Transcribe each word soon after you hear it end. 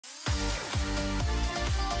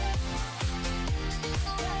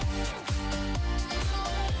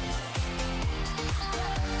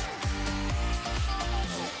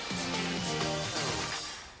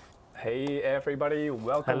Hey everybody,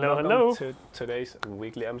 welcome Hello. to today's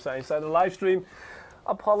weekly MSI Insider live stream.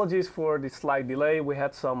 Apologies for the slight delay. We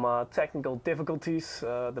had some technical difficulties.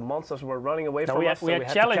 The monsters were running away from us, we so had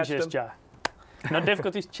we challenges, had to catch Ja. Not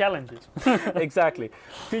difficulties, challenges. them. Exactly,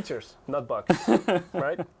 features, not bugs,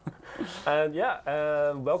 right? And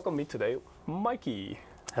yeah, welcome me today, Mikey.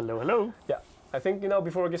 Hello. Yeah, I think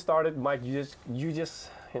before we get started, Mike, you just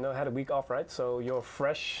had a week off, right? So you're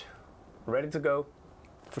fresh, ready to go.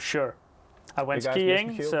 For sure. I went You guys missed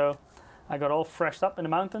skiing, the so I got all freshed up in the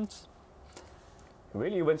mountains.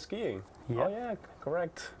 Really, you went skiing? Yeah. Oh yeah,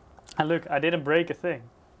 correct. And look, I didn't break a thing.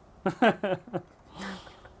 Hello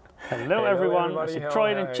Hey, everyone, I everybody. see How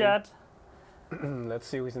Troy in are the chat. Let's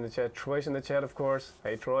see who's in the chat. Troy's in the chat, of course.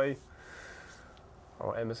 Hey Troy,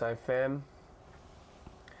 our MSI fan.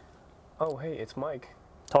 Oh hey, it's Mike.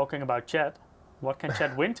 Talking about chat, what can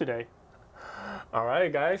chat win today? All right,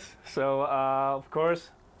 guys. So of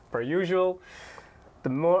course, per usual, the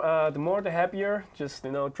more the happier. Just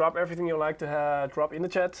drop everything you like to drop in the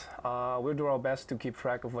chat. We'll do our best to keep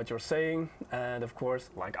track of what you're saying. And of course,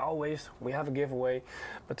 like always, we have a giveaway.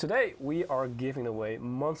 But today we are giving away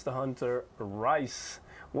Monster Hunter Rise,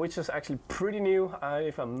 which is actually pretty new.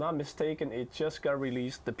 If I'm not mistaken, it just got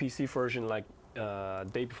released, the PC version, like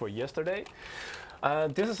day before yesterday.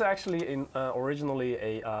 This is actually originally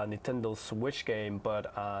a Nintendo Switch game,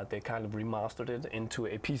 but they kind of remastered it into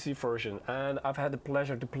a PC version, and I've had the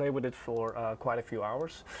pleasure to play with it for quite a few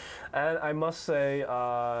hours. And I must say,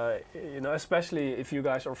 especially if you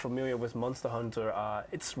guys are familiar with Monster Hunter,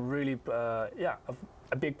 it's really a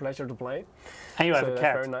big pleasure to play. And you have So a that's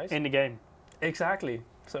cat very nice. in the game. Exactly.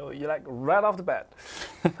 So you like right off the bat.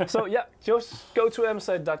 So yeah, just go to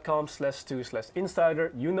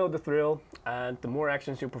msite.com/2/insider. You know the thrill, and the more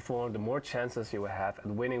actions you perform, the more chances you will have at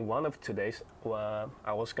winning one of today's,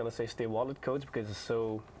 I was gonna say stay wallet codes because it's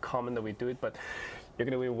so common that we do it, but you're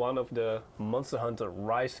gonna win one of the Monster Hunter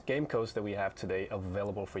Rise game codes that we have today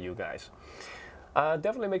available for you guys.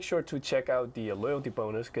 Definitely make sure to check out the loyalty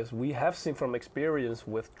bonus, because we have seen from experience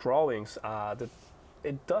with drawings that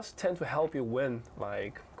it does tend to help you win,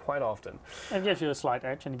 like, quite often. It gives you a slight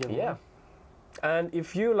edge in the giveaway. Yeah. And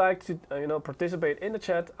if you like to participate in the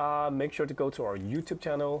chat, make sure to go to our YouTube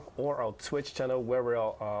channel or our Twitch channel, where we're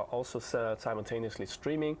also simultaneously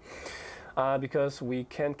streaming, because we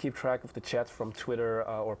can't keep track of the chat from Twitter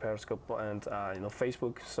or Periscope and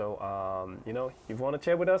Facebook. So if you want to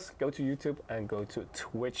chat with us, go to YouTube and go to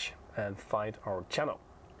Twitch and find our channel.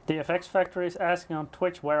 The FX Factory is asking on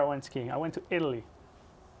Twitch where I went skiing. I went to Italy.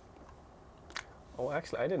 Oh,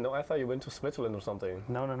 actually, I didn't know. I thought you went to Switzerland or something.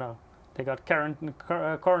 No. They got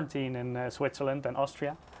quarantine in Switzerland and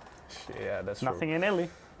Austria. Yeah, that's Nothing true. in Italy.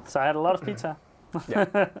 So I had a lot of pizza.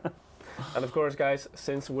 Yeah. And of course, guys,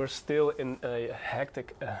 since we're still in a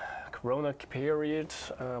hectic Corona period,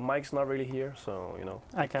 Mike's not really here, so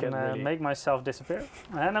I can really make myself disappear,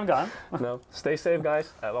 and I'm gone. No, stay safe,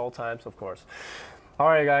 guys, at all times, of course. All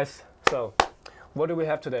right, guys. So, what do we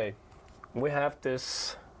have today? We have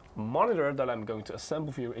this monitor that I'm going to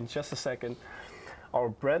assemble for you in just a second. Our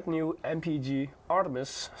brand new MPG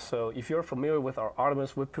ARTYMIS. So if you're familiar with our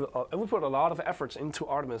ARTYMIS, we put a lot of efforts into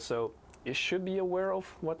ARTYMIS. So you should be aware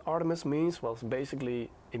of what ARTYMIS means. Well, basically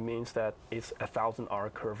it means that it's a 1000R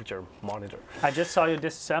curvature monitor. I just saw you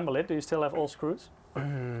disassemble it. Do you still have all screws?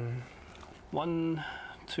 1,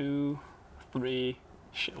 2, 3.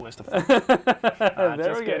 Shit, where's the phone?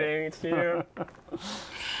 Just kidding, it's here.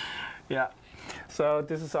 Yeah. So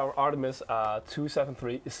this is our ARTYMIS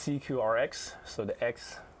 273CQRX. So the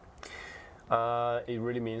X, it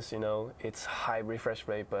really means it's high refresh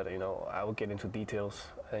rate, but I will get into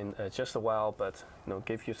details in just a while. But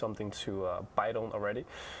give you something to bite on already.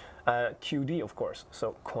 QD, of course.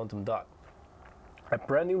 So quantum dot. A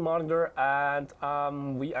brand new monitor, and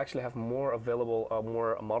we actually have more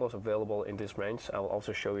models available in this range. I will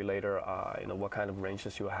also show you later, what kind of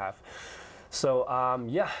ranges you have. So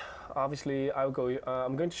yeah, obviously I'm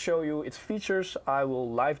going to show you its features. I will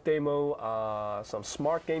live demo some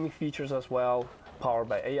smart gaming features as well, powered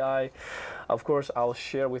by AI. Of course, I'll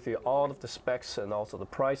share with you all of the specs and also the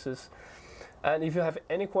prices. And if you have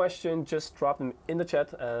any question, just drop them in the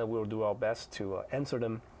chat, and we'll do our best to answer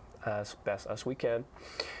them as best as we can.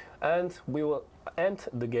 And we will end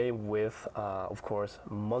the game with, of course,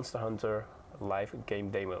 Monster Hunter live game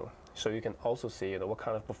demo. So you can also see, what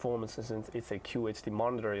kind of performance, since it's a QHD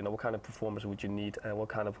monitor, what kind of performance would you need, and what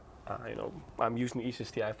kind of, I'm using the Asus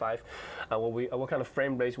TI5, and what kind of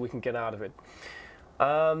frame rates we can get out of it.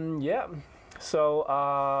 Yeah. So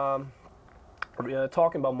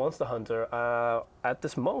talking about Monster Hunter, at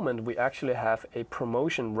this moment we actually have a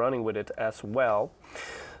promotion running with it as well.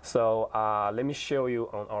 So let me show you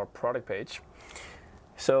on our product page.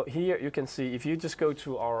 So here you can see, if you just go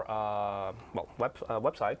to our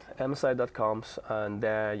website, msi.com, and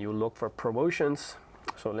then you look for promotions.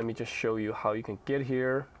 So let me just show you how you can get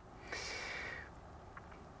here.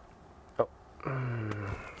 Oh,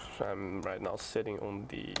 so I'm right now sitting on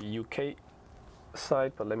the UK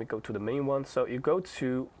side, but let me go to the main one. So you go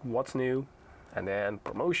to what's new, and then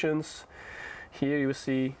promotions. Here you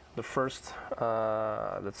see the first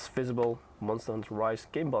that's visible, Monster Hunter Rise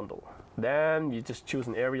game bundle. Then you just choose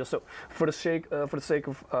an area. So for the sake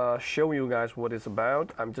of showing you guys what it's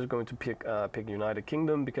about, I'm just going to pick United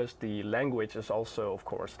Kingdom, because the language is also, of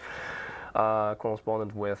course,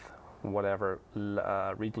 correspondent with whatever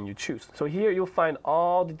region you choose. So here you'll find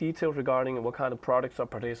all the details regarding what kind of products are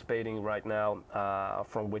participating right now,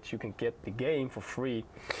 from which you can get the game for free.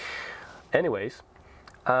 Anyways,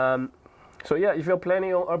 so yeah, if you're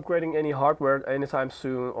planning on upgrading any hardware anytime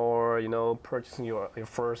soon, or purchasing your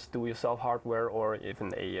first do-it-yourself hardware, or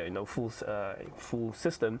even a full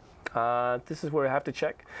system, this is where you have to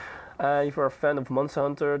check. If you're a fan of Monster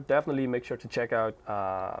Hunter, definitely make sure to check out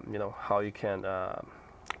how you can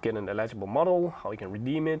get an eligible model, how you can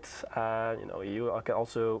redeem it. You can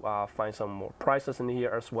also find some more prices in here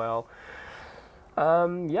as well.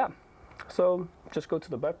 Yeah. So just go to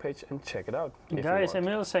the web page and check it out. Guys,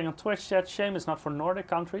 Emil is saying on Twitch chat, shame it's not for Nordic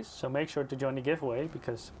countries, so make sure to join the giveaway,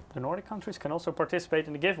 because the Nordic countries can also participate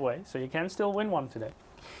in the giveaway, so you can still win one today.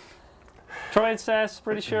 Troy says,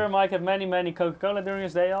 pretty sure Mike had many Coca-Cola during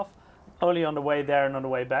his day off, only on the way there and on the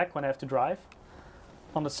way back when I have to drive.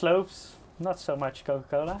 On the slopes, not so much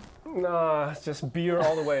Coca-Cola. No, it's just beer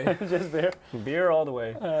all the way. Just beer. Beer all the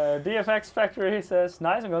way. DFX Factory says,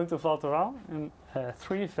 nice, I'm going to Val Thorens and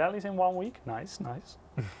 3 valleys in 1 week. Nice.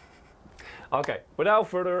 Okay, without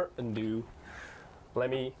further ado, let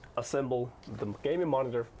me assemble the gaming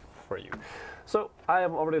monitor for you. So I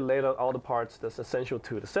have already laid out all the parts that's essential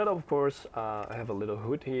to the setup, of course. I have a little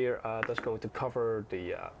hood here that's going to cover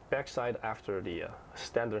the backside after the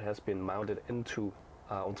standard has been mounted onto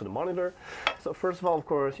the monitor. So first of all, of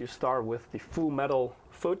course, you start with the full metal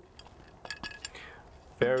foot.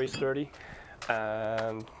 Very sturdy,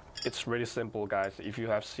 and it's really simple, guys. If you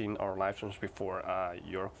have seen our live streams before,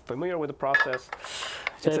 you're familiar with the process.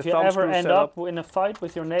 So it's if you ever end up in a fight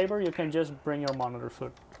with your neighbor, you can just bring your monitor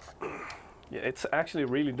foot. Yeah, it's actually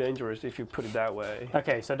really dangerous if you put it that way.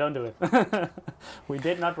 Okay, so don't do it. We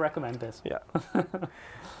did not recommend this. Yeah.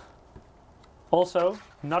 Also,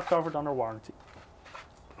 not covered under warranty.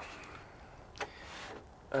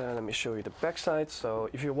 Let me show you the backside. So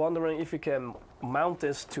if you're wondering if you can mount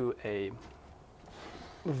this to a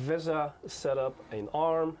VESA setup, an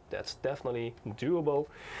ARM, that's definitely doable.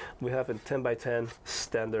 We have a 10x10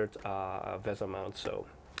 standard VESA mount, so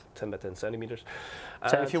 10 by 10 centimeters.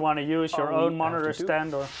 So if you want to use your own monitor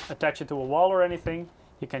stand or attach it to a wall or anything,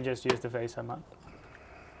 you can just use the VESA mount.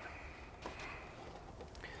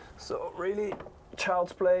 So really,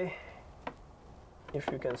 child's play, if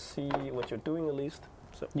you can see what you're doing at least.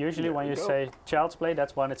 So usually when you say child's play,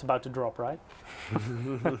 that's when it's about to drop, right?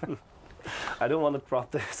 I don't want to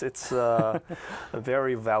drop this, it's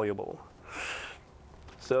very valuable.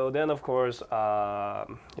 So then of course,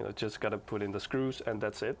 just gotta put in the screws and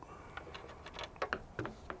that's it.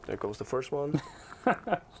 There goes the first one.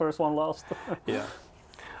 First one lost. Yeah.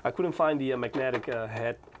 I couldn't find the magnetic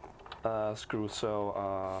head screw, so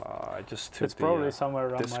I just took it's probably somewhere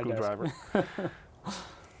around my screwdriver. desk.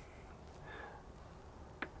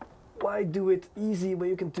 Why do it easy when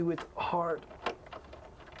you can do it hard?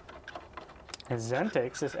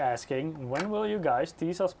 Zentix is asking, when will you guys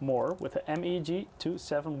tease us more with the MEG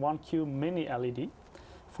 271Q mini LED?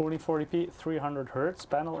 1440p 300 Hz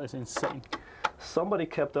panel is insane. Somebody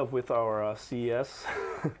kept up with our CES.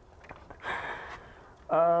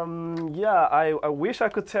 Yeah, I wish I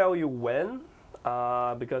could tell you when,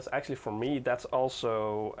 because actually for me that's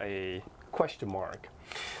also a question mark.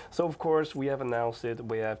 So of course we have announced it,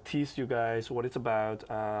 we have teased you guys what it's about,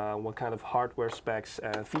 what kind of hardware specs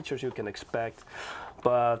and features you can expect.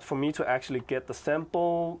 But for me to actually get the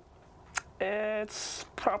sample, it's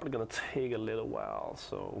probably gonna take a little while,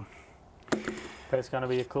 so. But it's gonna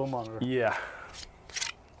be a cool monitor. Yeah.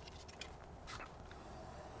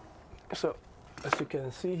 So as you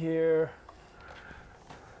can see here,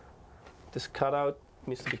 this cutout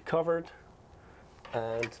needs to be covered,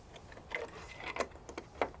 and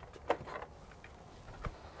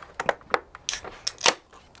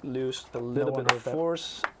lose a little bit of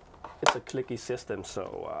force. It's a clicky system,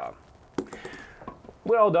 so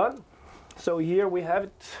we're all done. So here we have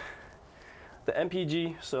it, the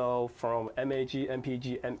MPG, so from MAG,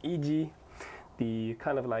 MPG, MEG. the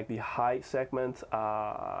kind of like the high segment,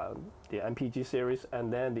 the MPG series,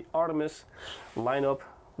 and then the ARTYMIS lineup,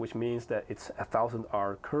 which means that it's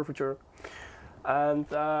 1000R curvature. And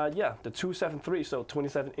yeah, the 273, so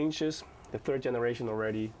 27 inches, the third generation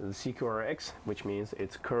already, the CQRX, which means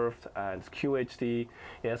it's curved and it's QHD,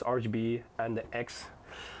 it has RGB, and the X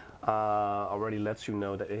already lets you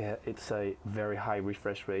know that it's a very high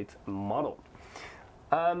refresh rate model.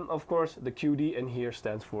 Of course, the QD in here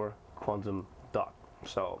stands for quantum dot.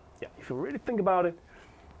 So yeah, if you really think about it,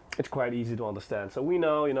 it's quite easy to understand. So we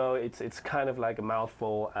know, you know, it's kind of like a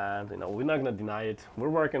mouthful, and you know, we're not gonna deny it. We're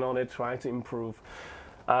working on it, trying to improve.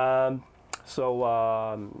 Yeah,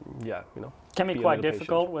 you know, Can be quite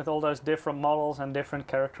difficult with all those different models and different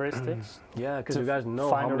characteristics. Yeah, because you guys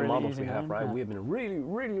know how many models we have, right? Yeah. We have been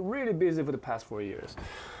really busy for the past 4 years.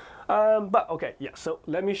 But okay, yeah, so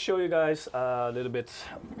let me show you guys a little bit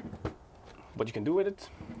what you can do with it.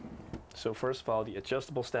 So first of all, the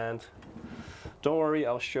adjustable stand. Don't worry,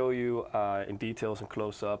 I'll show you in details and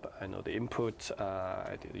close up. I know the input,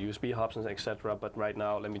 the USB hubs and etc. But right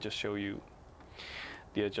now, let me just show you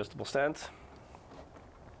the adjustable stand.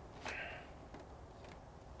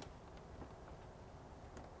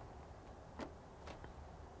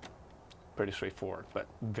 Pretty straightforward, but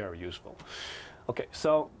very useful. Okay,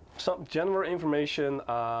 so some general information.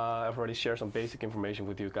 I've already shared some basic information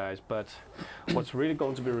with you guys, but what's really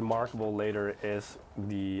going to be remarkable later is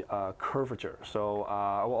the curvature. So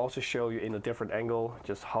I will also show you in a different angle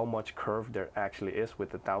just how much curve there actually is with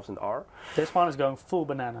the 1000R. This one is going full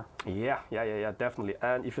banana. Yeah, definitely.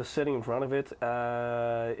 And if you're sitting in front of it,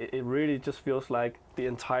 it really just feels like the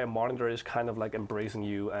entire monitor is kind of like embracing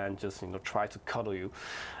you and just, you know, try to cuddle you.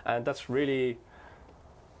 And that's really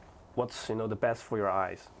what's, you know, the best for your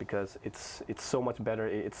eyes, because it's so much better.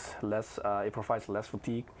 It's less, it provides less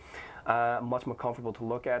fatigue, much more comfortable to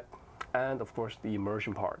look at, and of course the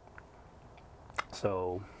immersion part.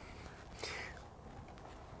 So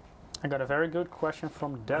I got a very good question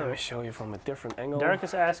from Derek. Let me show you from a different angle. Derek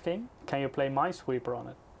is asking, can you play Minesweeper on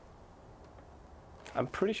it? I'm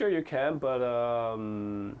pretty sure you can, but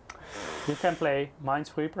you can play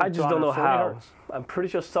Minesweeper. I just don't know how. Hertz. I'm pretty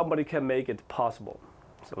sure somebody can make it possible.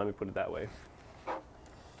 So let me put it that way.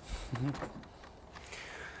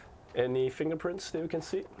 Any fingerprints that you can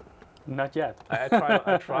see? Not yet.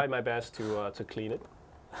 I try my best to clean it.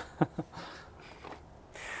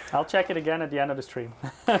 I'll check it again at the end of the stream.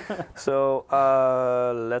 So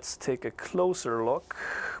let's take a closer look.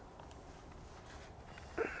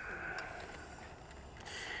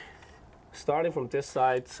 Starting from this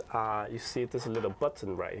side, you see there's a little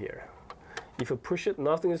button right here. If you push it,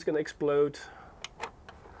 nothing is going to explode.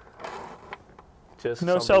 Just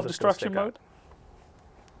no self-destruction mode?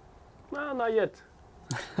 No, not yet.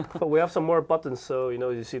 But we have some more buttons, so you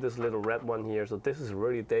know, you see this little red one here. So this is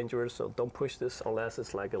really dangerous, so don't push this unless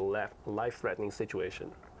it's like a life-threatening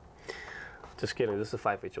situation. Just kidding, this is a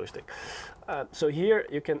 5-way joystick. So here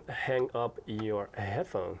you can hang up your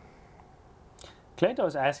headphone. Clayton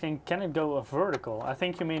is asking, can it go vertical? I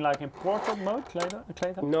think you mean like in portrait mode,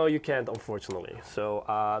 Clayton? No, you can't, unfortunately. So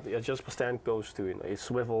the adjustable stand goes to, you know, it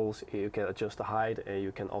swivels, you can adjust the height, and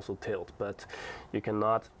you can also tilt, but you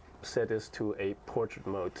cannot set this to a portrait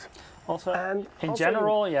mode. Also, in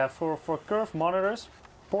general, yeah, for curved monitors,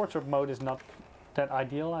 portrait mode is not that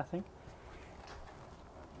ideal, I think.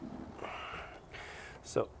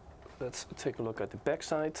 So let's take a look at the back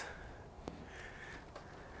side.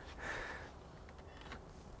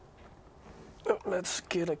 Let's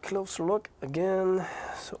get a closer look again.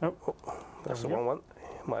 So, that's the wrong one.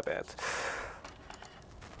 My bad.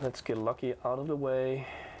 Let's get Lucky out of the way.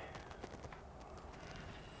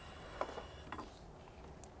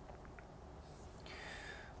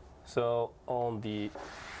 So on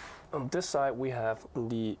this side we have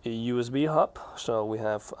the USB hub. So we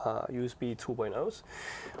have USB 2.0s.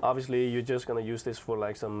 Obviously you're just gonna use this for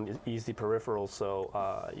like some easy peripherals, so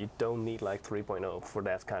you don't need like 3.0 for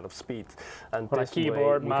that kind of speed. And for this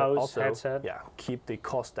keyboard, way mouse, also, headset. Yeah, keep the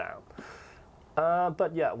cost down.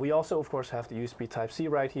 But yeah, we also of course have the USB Type-C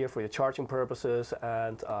right here for your charging purposes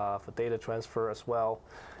and for data transfer as well.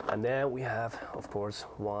 And then we have of course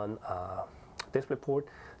one display port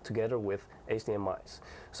together with HDMIs.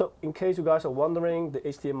 So in case you guys are wondering, the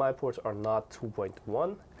HDMI ports are not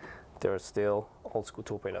 2.1, they're still old school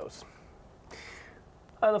 2.0s.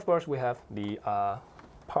 And of course we have the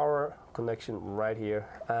power connection right here.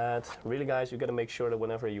 And really guys, you gotta make sure that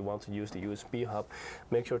whenever you want to use the USB hub,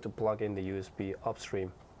 make sure to plug in the USB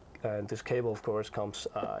upstream. And this cable of course comes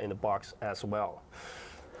in the box as well.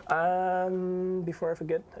 And before I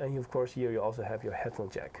forget, and of course here you also have your headphone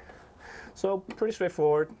jack. So pretty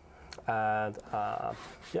straightforward. And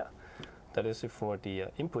yeah, that is it for the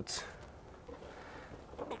inputs.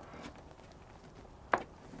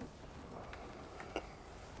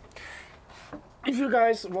 If you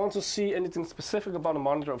guys want to see anything specific about the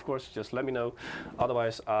monitor, of course, just let me know.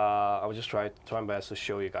 Otherwise, I will just try my best to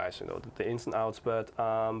show you guys, you know, the ins and outs. But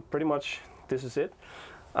pretty much this is it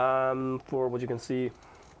for what you can see.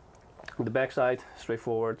 The backside,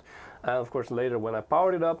 straightforward. And of course, later when I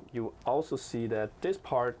powered it up, you also see that this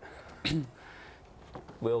part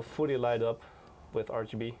will fully light up with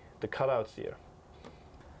RGB. The cutouts here.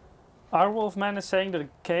 Our Wolfman is saying that the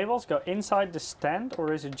cables go inside the stand,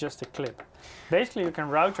 or is it just a clip? Basically, you can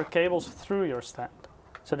route your cables through your stand.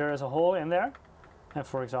 So there is a hole in there, and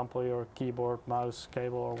for example, your keyboard, mouse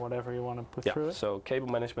cable, or whatever you want to put through it. So cable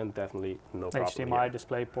management, definitely no problem. HDMI,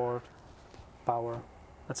 DisplayPort, power,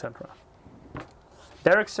 etc.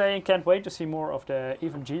 Derek's saying, can't wait to see more of the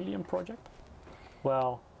Evangelion project.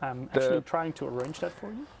 Well, I'm actually trying to arrange that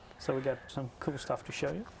for you, so we get some cool stuff to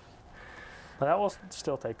show you. But that will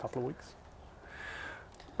still take a couple of weeks.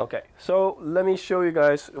 Okay, so let me show you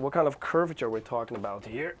guys what kind of curvature we're talking about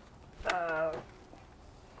here.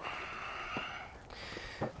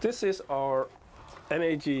 This is our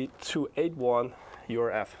MPG 281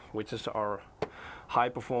 URF, which is our high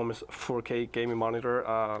performance 4K gaming monitor.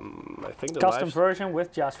 I think the custom version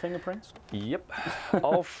with jazz fingerprints. Yep,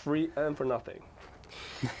 all free and for nothing.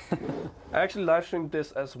 I actually live streamed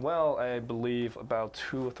this as well, I believe about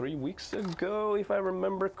 2 or 3 weeks ago, if I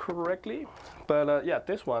remember correctly. But yeah,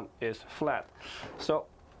 this one is flat. So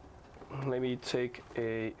let me take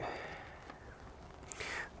a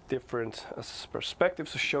different perspective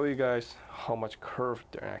to show you guys how much curve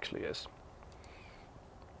there actually is.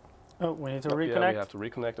 Oh, we need to reconnect. Yeah, we have to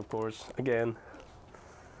reconnect, of course, again.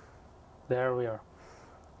 There we are.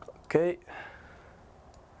 Okay.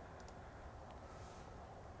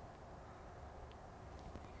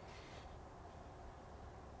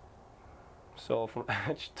 So from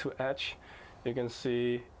edge to edge, you can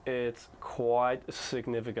see it's quite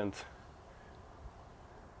significant.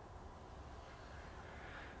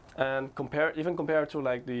 And even compared to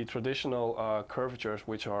like the traditional curvatures,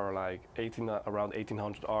 which are like around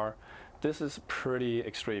 1800 R, this is pretty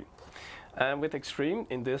extreme. And with extreme,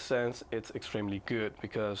 in this sense, it's extremely good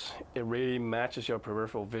because it really matches your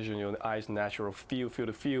peripheral vision, your eye's natural field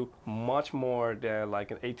of view, much more than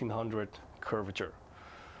like an 1800 curvature.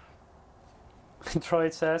 Troy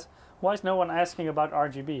says, why is no one asking about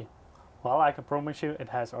RGB? Well, I can promise you it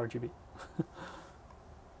has RGB.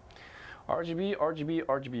 RGB, RGB,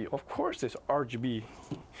 RGB. Of course there's RGB.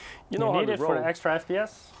 You know you how need to it roll. for the extra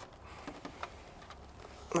FPS?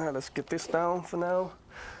 Let's get this down for now.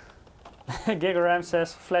 Gigaram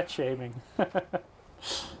says flat shaming.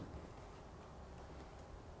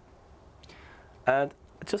 And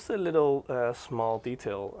just a little small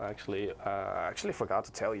detail, actually. I actually forgot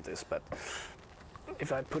to tell you this, but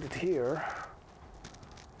if I put it here,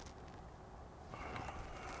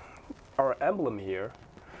 our emblem here,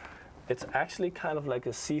 it's actually kind of like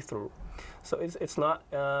a see-through. So it's not.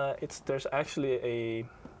 There's actually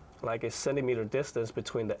like a centimeter distance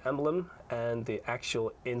between the emblem and the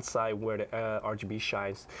actual inside where the RGB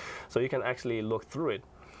shines. So you can actually look through it,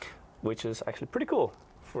 which is actually pretty cool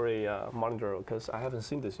for a monitor, because I haven't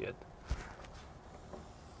seen this yet.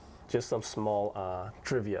 Just some small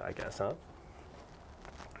trivia, I guess, huh?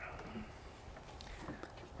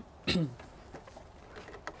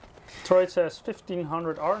 Troy says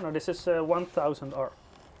 1500 R. No, this is 1000 R.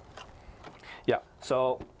 Yeah,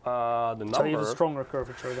 so the number... So even stronger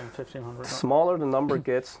curvature than 1500 R. Smaller the number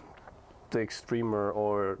gets, the extremer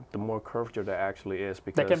or the more curvature there actually is.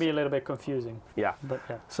 Because that can be a little bit confusing. Yeah, but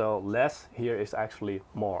yeah. So less here is actually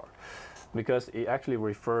more, because it actually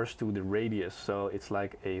refers to the radius. So it's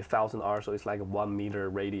like 1000 R, so it's like a 1 meter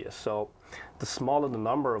radius. So the smaller the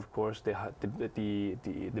number, of course, the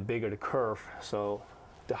bigger the curve. So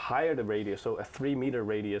the higher the radius, so a 3 meter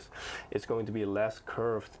radius is going to be less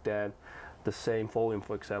curved than the same volume,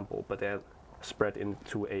 for example, but then spread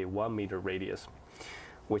into a 1 meter radius,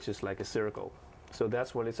 which is like a circle. So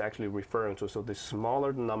that's what it's actually referring to. So the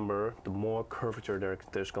smaller the number, the more curvature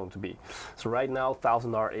there's going to be. So right now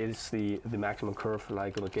 1000 R is the maximum curve,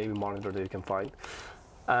 like on a gaming monitor, that you can find.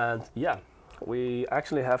 And yeah, we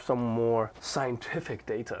actually have some more scientific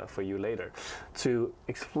data for you later to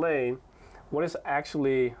explain what is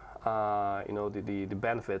actually the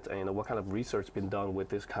benefit, and what kind of research been done with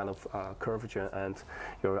this kind of curvature and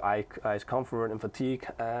your eyes comfort and fatigue,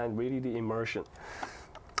 and really the immersion.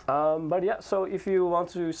 But yeah, so if you want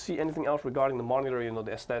to see anything else regarding the monitor,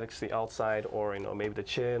 the aesthetics, the outside, or maybe the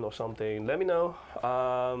chin or something, let me know.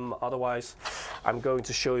 Otherwise, I'm going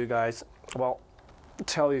to show you guys, well,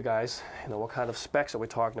 tell you guys, what kind of specs are we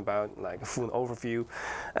talking about, like a full overview,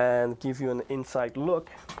 and give you an inside look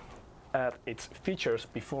at its features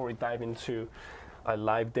before we dive into a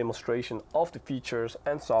live demonstration of the features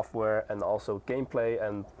and software, and also gameplay,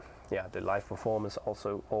 and yeah, the live performance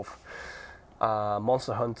also of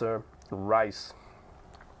Monster Hunter Rise.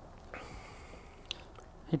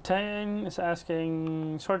 Hitain is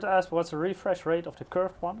asking, sorry to ask, what's the refresh rate of the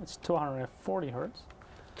curved one? It's 240 hertz.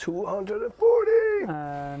 240!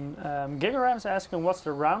 And Gigaram is asking, what's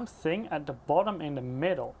the round thing at the bottom in the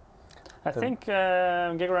middle? I think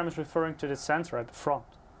Gigaram is referring to the sensor at the front.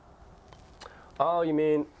 Oh, you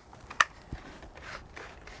mean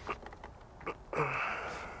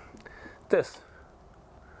this,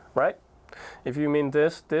 right? If you mean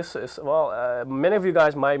this is, well, many of you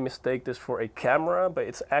guys might mistake this for a camera, but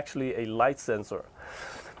it's actually a light sensor.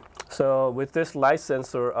 So with this light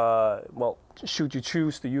sensor, well, should you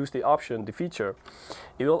choose to use the option, the feature,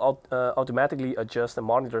 it will automatically adjust the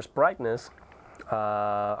monitor's brightness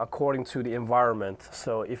according to the environment.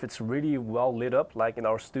 So if it's really well lit up, like in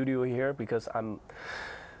our studio here, because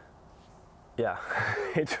yeah,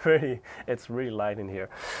 it's really light in here.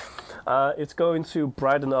 It's going to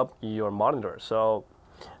brighten up your monitor. So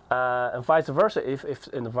and vice versa, if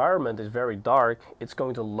the environment is very dark, it's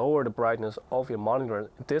going to lower the brightness of your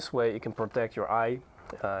monitor. This way, it can protect your eye.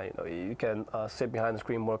 You can sit behind the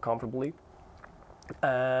screen more comfortably.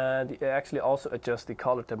 And it actually also adjusts the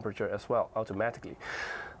color temperature as well automatically.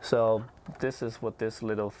 So this is what this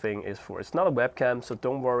little thing is for. It's not a webcam, so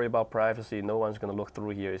don't worry about privacy. No one's going to look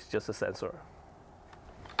through here. It's just a sensor.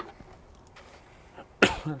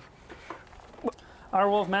 Our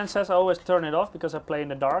Wolfman says I always turn it off because I play in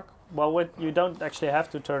the dark. Well, you don't actually have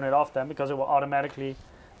to turn it off then, because it will automatically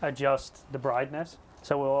adjust the brightness.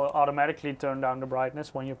 So it will automatically turn down the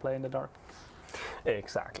brightness when you play in the dark.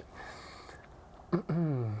 Exactly.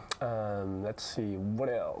 Let's see, what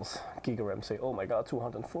else? Gigaram say, oh my god,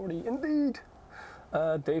 240, indeed.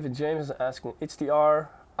 David James is asking, HDR.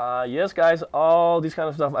 Yes guys, all these kind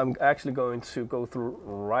of stuff I'm actually going to go through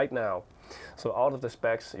right now. So all of the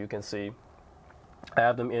specs you can see, I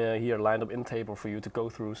have them here lined up in table for you to go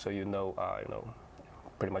through, so you know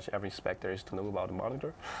pretty much every spec there is to know about the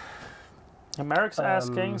monitor. And Merrick's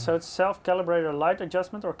asking, so it's self-calibrated light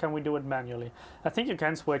adjustment, or can we do it manually? I think you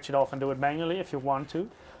can switch it off and do it manually if you want to.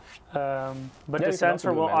 But yeah, the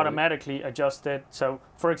sensor will automatically adjust it. So,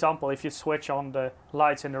 for example, if you switch on the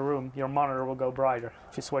lights in the room, your monitor will go brighter.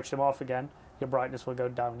 If you switch them off again, your brightness will go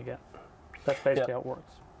down again. That's basically how it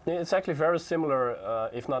works. It's actually very similar,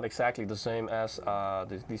 if not exactly the same as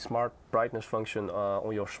the smart brightness function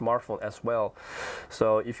on your smartphone as well.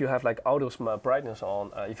 So if you have like auto brightness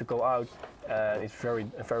on, if you go out and it's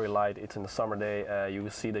very light, it's in the summer day, you will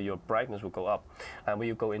see that your brightness will go up. And when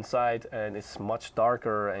you go inside and it's much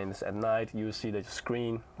darker and it's at night, you will see that the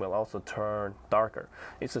screen will also turn darker.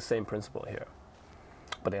 It's the same principle here,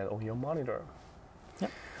 but then on your monitor. Yep.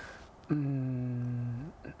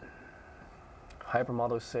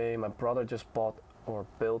 Hypermodel say, my brother just bought or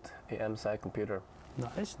built a M-side computer.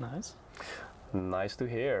 Nice, nice. Nice to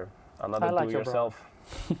hear. Another I like do-yourself.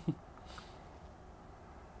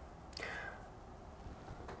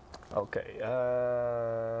 Okay.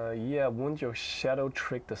 Yeah, won't your shadow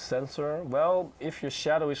trick the sensor? Well, if your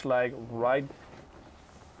shadow is like right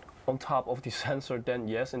on top of the sensor, then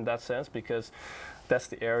yes, in that sense, because that's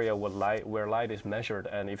the area where light is measured,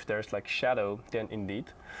 and if there's like shadow, then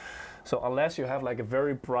indeed. So unless you have like a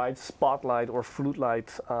very bright spotlight or floodlight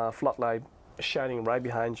shining right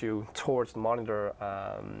behind you towards the monitor,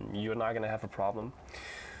 you're not going to have a problem.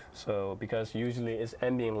 So because usually it's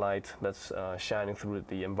ambient light that's shining through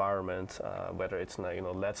the environment, whether it's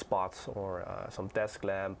LED spots or some desk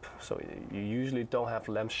lamp. So you usually don't have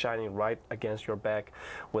lamps shining right against your back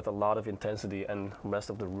with a lot of intensity and rest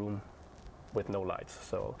of the room with no lights.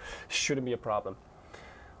 So shouldn't be a problem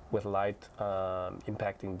with light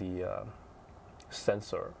impacting the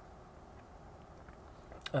sensor.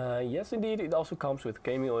 Yes, indeed, it also comes with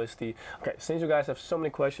gaming OSD. Okay, since you guys have so many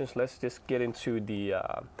questions, let's just get into the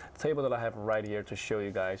table that I have right here to show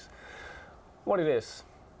you guys what it is.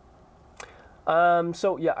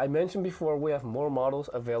 So yeah, I mentioned before we have more models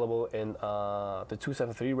available in the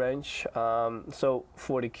 273 range. So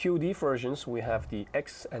for the QD versions, we have the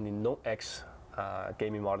X and the non-X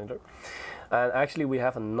gaming monitor. And actually we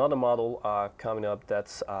have another model coming up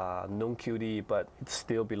that's non-QD, but it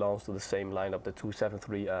still belongs to the same lineup, the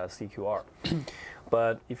 273CQR.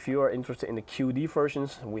 But if you are interested in the QD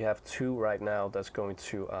versions, we have two right now that's going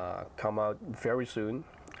to come out very soon.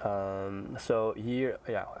 So here,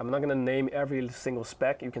 yeah, I'm not gonna name every single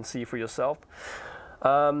spec. You can see for yourself.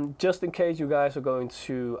 Just in case you guys are going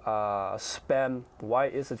to spam, why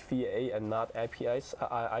is it VA and not IPS?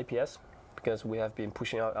 Because we have been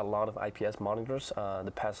pushing out a lot of IPS monitors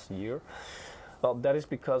the past year. Well, that is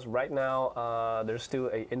because right now there's still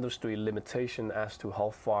an industry limitation as to how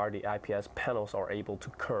far the IPS panels are able to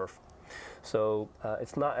curve. So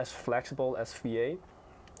it's not as flexible as VA.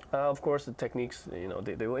 Of course, the techniques, you know,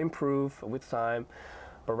 they will improve with time.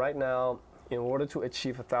 But right now, in order to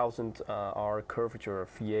achieve 1000 R curvature,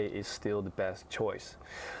 VA is still the best choice.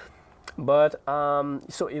 But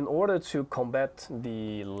so in order to combat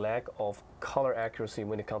the lack of color accuracy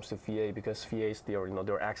when it comes to VA, because VAs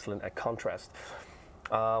they're excellent at contrast,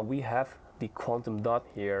 we have the quantum dot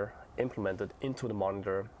here implemented into the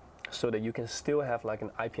monitor, so that you can still have like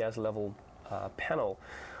an IPS level panel,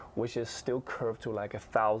 which is still curved to like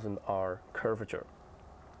 1000 R curvature.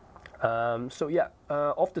 So yeah,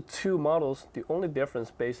 of the two models, the only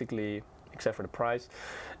difference basically, except for the price,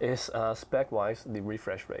 is spec-wise the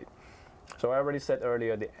refresh rate. So I already said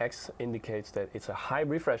earlier, the X indicates that it's a high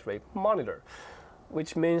refresh rate monitor,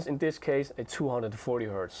 which means in this case a 240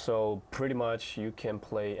 Hz. So pretty much you can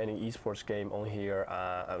play any esports game on here.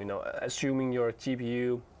 You know, assuming your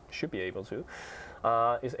GPU should be able to,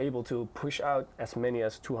 is able to push out as many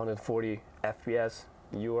as 240 FPS.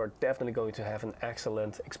 You are definitely going to have an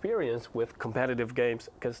excellent experience with competitive games,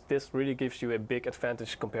 because this really gives you a big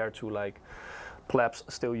advantage compared to like plebs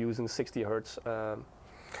still using 60 Hertz.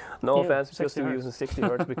 No offense, if you're still using 60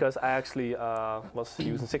 Hertz, because I actually was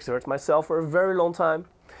using 60 Hertz myself for a very long time.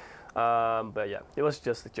 But yeah, it was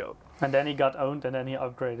just a joke. And then he got owned, and then he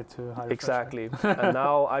upgraded to high refresh rate. Exactly. And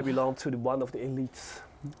now I belong to one of the elites.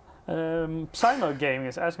 Simo Gaming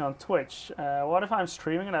is asking on Twitch, what if I'm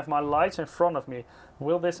streaming and have my lights in front of me?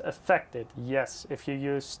 Will this affect it? Yes. If you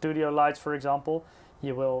use studio lights, for example,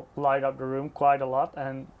 you will light up the room quite a lot,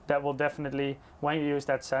 and that will definitely, when you use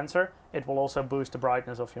that sensor, it will also boost the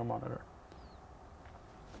brightness of your monitor.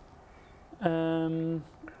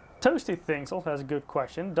 Toasty Things also has a good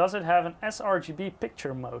question. Does it have an sRGB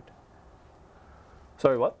picture mode?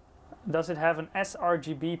 Sorry, what? Does it have an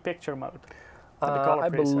sRGB picture mode? I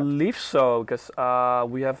believe so, because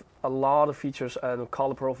we have a lot of features and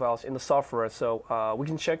color profiles in the software, so we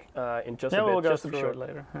can check in just a bit. We'll go just to be through sure. it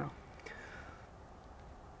later. Yeah.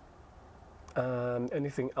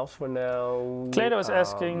 Anything else for now? Clado is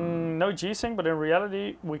asking, no G-Sync, but in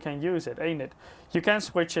reality we can use it, ain't it? You can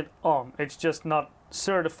switch it on, it's just not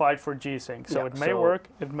certified for G-Sync, so yeah, it may work,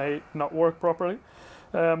 it may not work properly,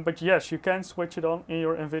 but yes, you can switch it on in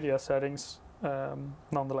your NVIDIA settings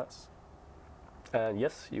nonetheless. And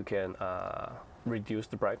yes, you can reduce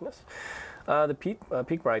the brightness. The peak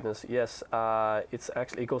brightness, yes,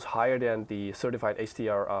 it goes higher than the certified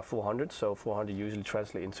HDR 400. So 400 usually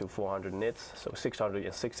translates into 400 nits, so 600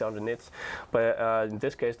 and 600 nits. But in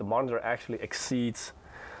this case, the monitor actually exceeds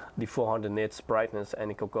the 400 nits brightness,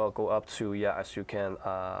 and it could go up to, yeah, as you can.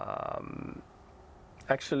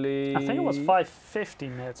 Actually, I think it was 550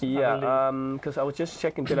 nits. Yeah, because I was just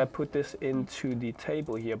checking, did I put this into the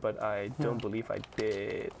table here, but I don't believe I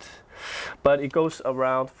did. But it goes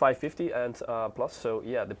around 550 and plus, so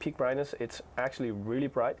yeah, the peak brightness, it's actually really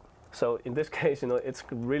bright. So in this case, you know, it's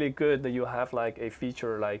really good that you have like a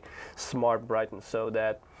feature like smart brightness, so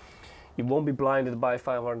that you won't be blinded by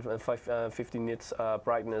 550 nits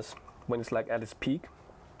brightness when it's like at its peak,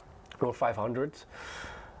 or 500.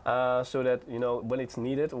 So that, you know, when it's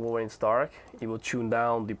needed or when it's dark, it will tune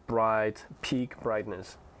down the bright peak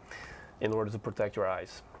brightness in order to protect your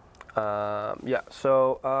eyes. Yeah,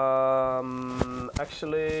 so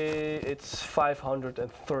actually it's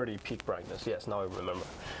 530 peak brightness. Yes, now I remember.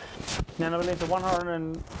 And I believe the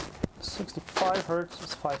 165 Hertz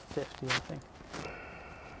is 550, I think.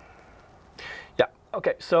 Yeah,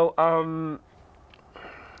 okay, so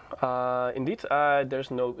indeed,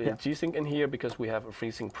 there's no G-Sync in here because we have a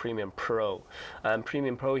FreeSync Premium Pro.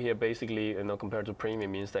 Premium Pro here basically, you know, compared to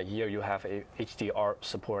Premium means that here you have a HDR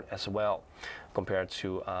support as well, compared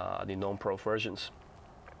to the non-Pro versions.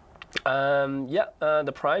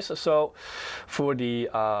 The price. So for the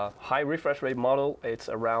high refresh rate model, it's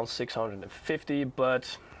around 650,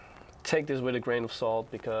 but take this with a grain of salt,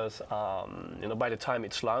 because you know, by the time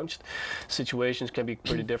it's launched, situations can be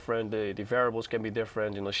pretty different. The variables can be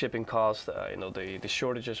different. You know, shipping costs. You know, the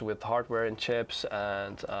shortages with hardware and chips,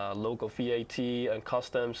 and local VAT and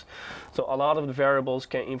customs. So a lot of the variables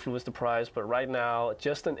can influence the price. But right now,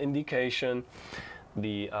 just an indication,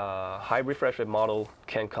 the high refresh rate model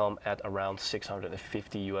can come at around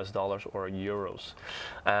 $650 US or euros,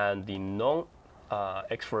 and the non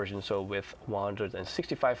X version, so with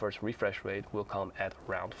 165 Hz refresh rate, will come at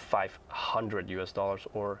around $500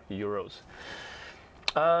 or euros.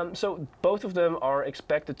 So both of them are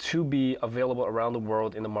expected to be available around the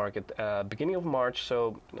world in the market beginning of March.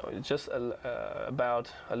 So it's just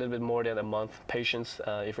about a little bit more than a month. Patience.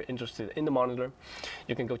 If you're interested in the monitor,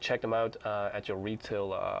 you can go check them out at your retail,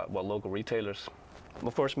 local retailers.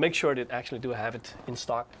 Of course, make sure that actually do have it in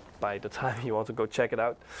stock by the time you want to go check it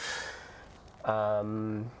out.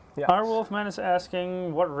 Yeah. Our Wolfman is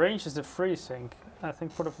asking what range is the FreeSync? I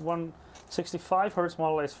think for the 165 Hz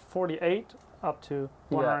model is 48 up to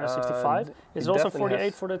 165. Is it also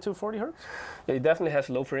 48 for the 240 Hz? Yeah, it definitely has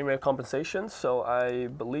low frame rate compensation, so I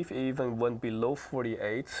believe it even went below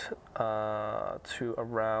 48 to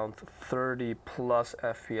around 30 plus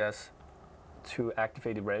FPS to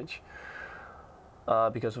activate the range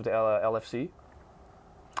because of the LFC.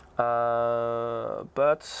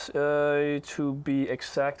 But to be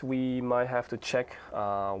exact, we might have to check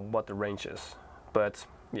what the range is. But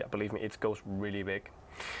yeah, believe me, it goes really big.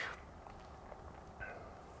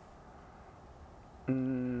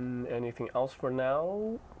 Anything else for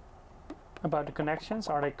now? About the connections,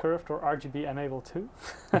 are they curved or RGB enabled too?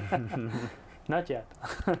 Not yet.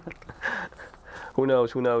 Who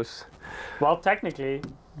knows? Who knows? Well, technically,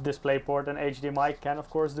 DisplayPort and HDMI can of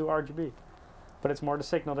course do RGB, but it's more the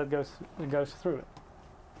signal that goes through it.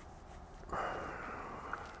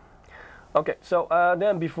 Okay, so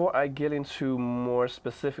then before I get into more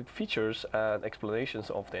specific features and explanations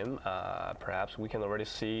of them, perhaps we can already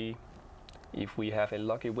see if we have a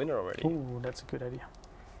lucky winner already. Ooh, that's a good idea.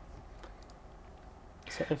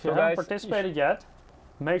 So if you haven't participated yet,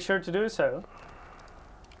 make sure to do so.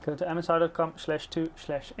 Go to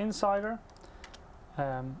msi.com/2/insider.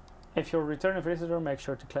 If you're a returning visitor, make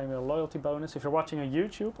sure to claim your loyalty bonus. If you're watching on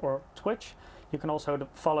YouTube or Twitch, you can also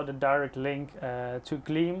follow the direct link to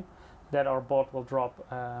Gleam that our bot will drop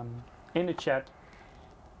in the chat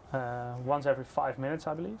once every 5 minutes,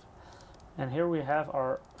 I believe. And here we have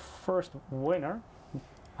our first winner.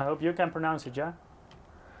 I hope you can pronounce it, ja?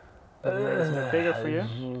 It's a bit bigger for you.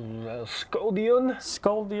 Skoldion.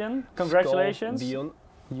 Skoldion, congratulations. Skoldion.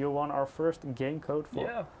 You won our first game code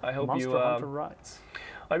for I hope Monster Hunter Rise.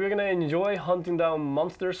 I hope you're gonna enjoy hunting down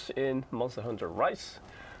monsters in Monster Hunter Rise.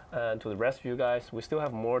 And to the rest of you guys, we still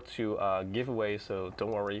have more to give away, so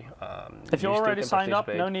don't worry. If you already signed up,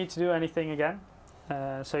 no need to do anything again.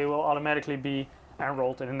 So you will automatically be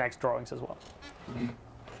enrolled in the next drawings as well.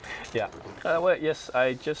 Yeah. Well, yes,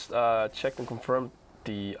 I just checked and confirmed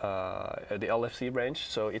the LFC range.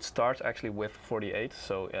 So it starts actually with 48.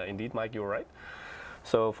 So indeed, Mike, you're right.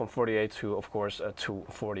 So from 48 to, of course,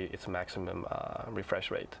 240, it's maximum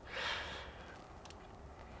refresh rate.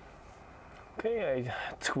 Okay,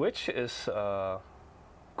 Twitch is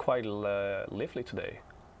quite lively today.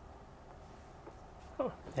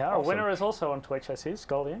 Oh, yeah, our winner is also on Twitch, I see.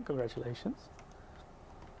 Skoldion, congratulations.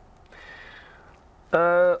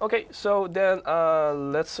 Okay, so then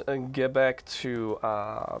let's get back to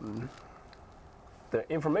the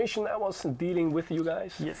information I was dealing with you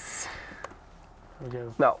guys. Yes. Here we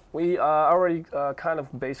go. Now, we already kind of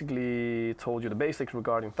basically told you the basics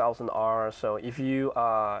regarding 1000R. So if you,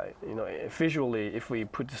 visually, if we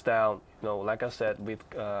put this down, like I said, with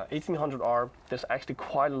 1800R, there's actually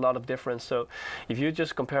quite a lot of difference. So if you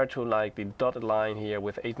just compare to like the dotted line here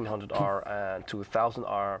with 1800R and to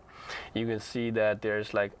 1000R, you can see that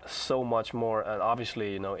there's like so much more, and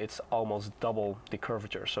obviously, it's almost double the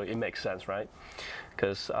curvature. So it makes sense, right?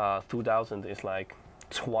 Because 2000 is like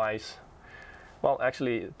twice. Well,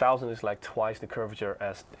 actually, 1000 is like twice the curvature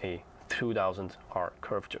as a 2000R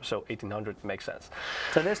curvature, so 1800 makes sense.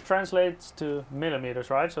 So this translates to millimeters,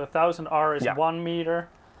 right? So 1000R is 1 meter.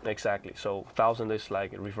 Exactly. So 1000 is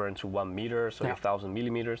like referring to 1 meter, so 1000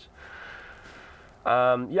 millimeters.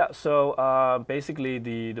 So basically,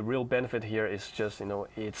 the real benefit here is just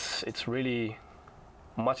it's really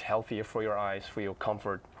much healthier for your eyes, for your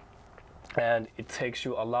comfort. And it takes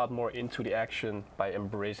you a lot more into the action by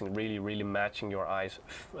embracing, really matching your eyes'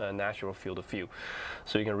 natural field of view,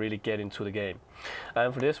 so you can really get into the game.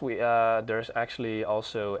 And for this, there's actually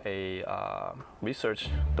also a research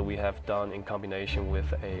that we have done in combination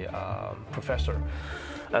with a professor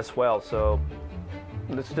as well. So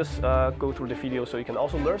let's just go through the video so you can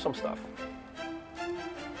also learn some stuff.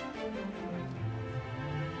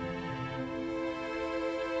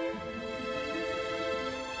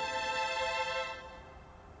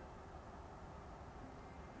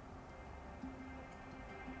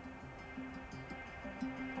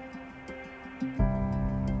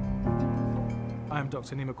 I am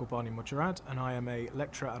Dr. Nima Qurbani Mujurad, and I am a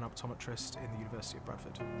lecturer and optometrist in the University of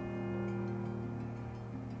Bradford.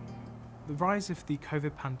 The rise of the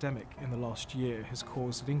COVID pandemic in the last year has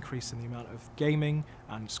caused an increase in the amount of gaming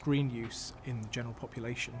and screen use in the general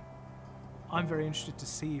population. I'm very interested to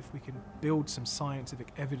see if we can build some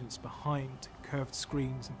scientific evidence behind curved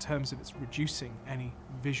screens in terms of its reducing any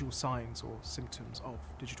visual signs or symptoms of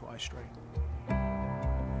digital eye strain.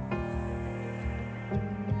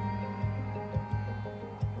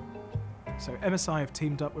 So MSI have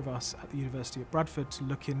teamed up with us at the University of Bradford to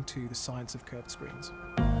look into the science of curved screens.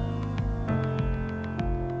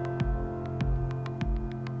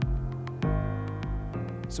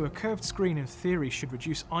 So a curved screen in theory should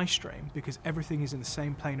reduce eye strain because everything is in the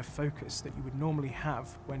same plane of focus that you would normally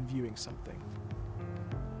have when viewing something.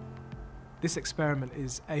 This experiment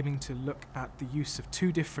is aiming to look at the use of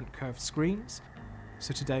two different curved screens.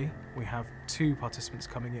 So today we have two participants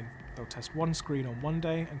coming in. They'll test one screen on one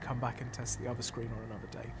day and come back and test the other screen on another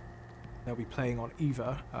day. They'll be playing on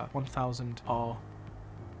either a 1000R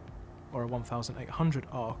or a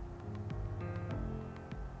 1800R.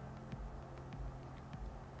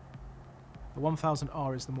 The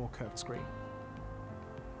 1000R is the more curved screen.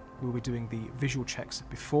 We'll be doing the visual checks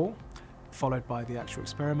before, followed by the actual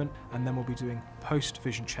experiment, and then we'll be doing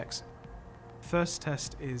post-vision checks. First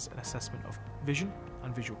test is an assessment of vision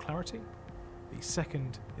and visual clarity. The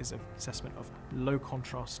second is an assessment of low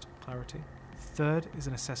contrast clarity. Third is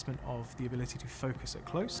an assessment of the ability to focus at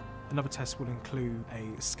close. Another test will include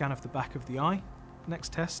a scan of the back of the eye.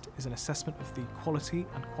 Next test is an assessment of the quality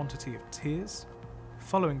and quantity of tears.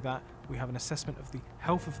 Following that, we have an assessment of the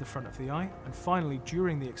health of the front of the eye, and finally,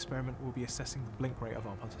 during the experiment, we'll be assessing the blink rate of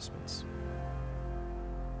our participants.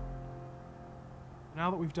 Now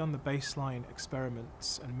that we've done the baseline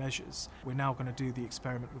experiments and measures, we're now going to do the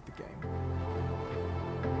experiment with the game.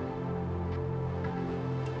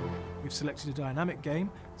 We've selected a dynamic game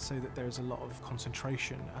so that there is a lot of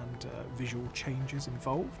concentration and visual changes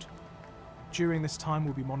involved. During this time,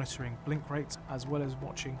 we'll be monitoring blink rates as well as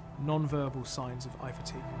watching non-verbal signs of eye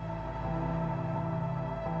fatigue.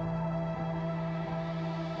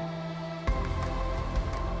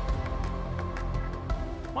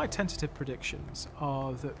 My tentative predictions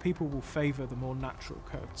are that people will favour the more natural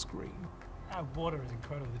curved screen. That water is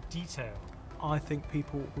incredible, the detail. I think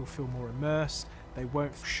people will feel more immersed. They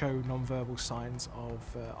won't show non-verbal signs of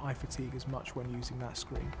eye fatigue as much when using that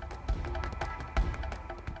screen.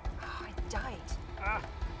 Ah.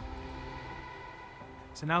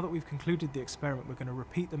 So now that we've concluded the experiment, we're going to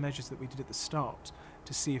repeat the measures that we did at the start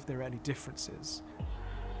to see if there are any differences.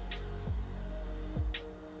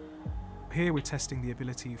 Here we're testing the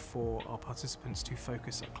ability for our participants to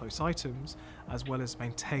focus up close items as well as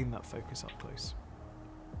maintain that focus up close.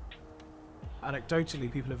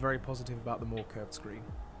 Anecdotally, people are very positive about the more curved screen.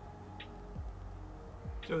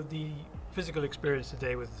 So the physical experience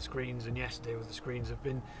today with the screens and yesterday with the screens have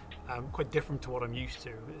been quite different to what I'm used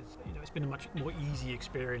to. It's been a much more easy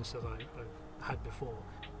experience than I've had before.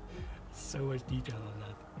 So much detail on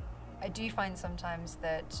that. I do find sometimes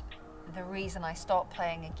that the reason I stop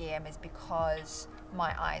playing a game is because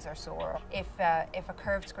my eyes are sore. If a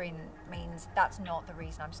curved screen means that's not the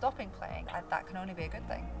reason I'm stopping playing, that can only be a good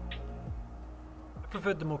thing. I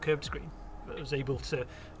preferred the more curved screen. I was able to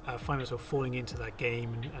find myself falling into that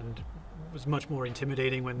game and it was much more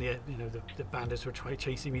intimidating when the bandits were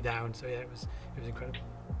chasing me down. So yeah, it was incredible.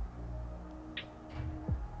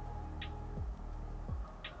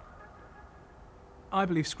 I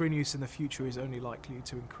believe screen use in the future is only likely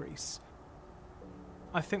to increase.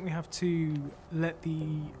 I think we have to let the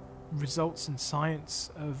results and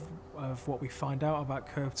science of what we find out about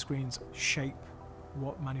curved screens shape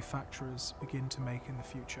what manufacturers begin to make in the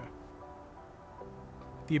future.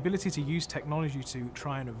 The ability to use technology to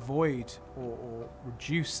try and avoid or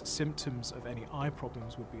reduce symptoms of any eye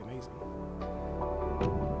problems would be amazing.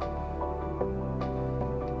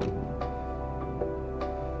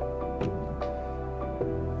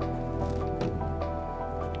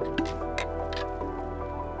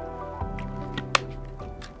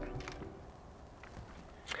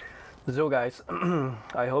 So guys,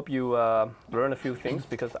 I hope you learn a few things,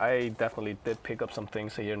 because I definitely did pick up some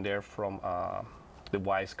things here and there from the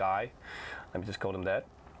wise guy. Let me just call him that.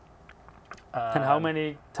 And how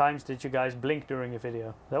many times did you guys blink during the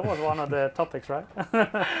video? That was one of the topics, right?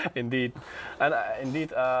 Indeed, and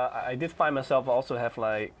I did find myself also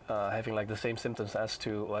having like the same symptoms as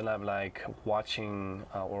to when I'm like watching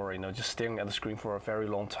or just staring at the screen for a very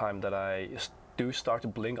long time, that I do start to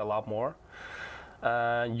blink a lot more.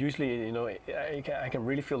 Usually, I can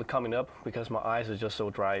really feel it coming up because my eyes are just so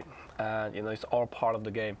dry, and it's all part of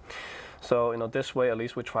the game. So this way, at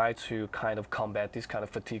least we try to kind of combat these kind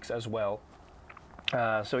of fatigues as well.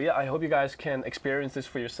 So yeah, I hope you guys can experience this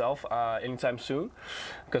for yourself anytime soon,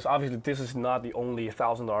 because obviously this is not the only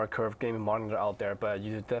 $1,000 curved gaming monitor out there, but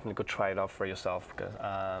you definitely could try it out for yourself, because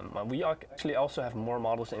we actually also have more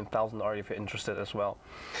models in $1,000 if you're interested as well.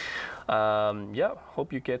 Yeah,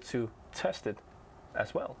 hope you get to test it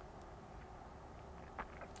as well.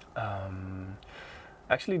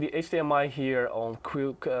 Actually, the HDMI here on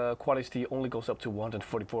Quad HD only goes up to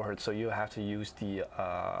 144 Hz, so you have to use the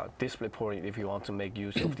display port if you want to make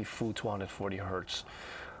use of the full 240 Hz.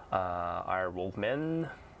 Our Wolfman.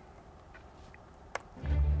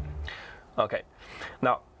 Okay,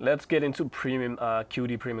 now let's get into premium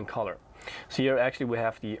QD premium color. So here actually we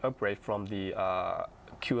have the upgrade from the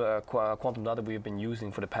quantum dot that we've been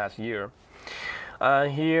using for the past year.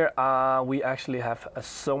 Here we actually have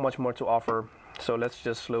so much more to offer. So let's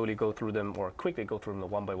just slowly go through them, or quickly go through them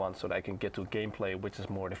one by one, so that I can get to gameplay, which is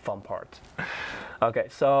more the fun part. Okay,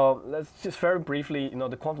 so let's just very briefly, you know,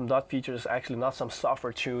 the quantum dot feature is actually not some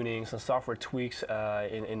software tuning, some software tweaks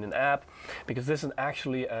in an app, because this is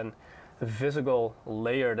actually a physical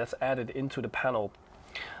layer that's added into the panel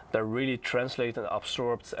that really translates and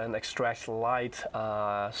absorbs and extracts light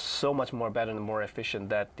so much more better and more efficient,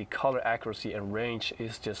 that the color accuracy and range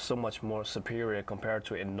is just so much more superior compared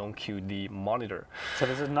to a non-QD monitor. So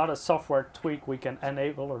this is not a software tweak we can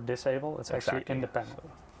enable or disable, it's actually Exactly. independent.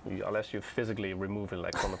 Unless you physically remove it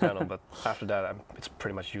like from the panel, but after that it's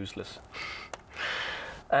pretty much useless.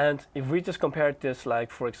 And if we just compare this,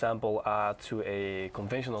 like for example, to a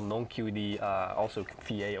conventional non-QD, also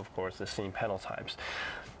VA of course, the same panel types,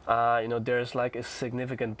 you know, there's like a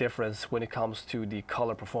significant difference when it comes to the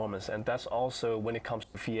color performance, and that's also when it comes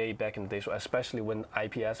to VA back in the day. So especially when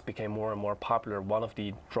IPS became more and more popular, one of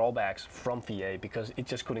the drawbacks from VA, because it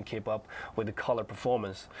just couldn't keep up with the color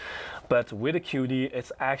performance. But with a QD,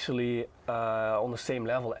 it's actually on the same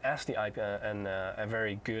level as the IPS, and a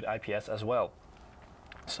very good IPS as well.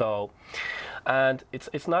 So, and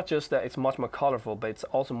it's not just that it's much more colorful, but it's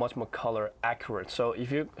also much more color accurate. So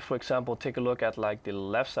if you, for example, take a look at like the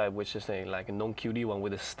left side, which is like a non-QD one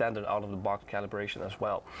with a standard out-of-the-box calibration as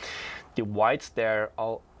well, the whites there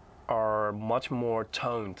are much more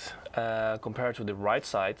toned compared to the right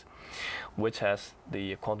side, which has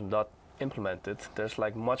the quantum dot implemented. There's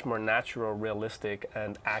like much more natural, realistic,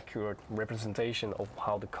 and accurate representation of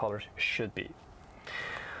how the colors should be.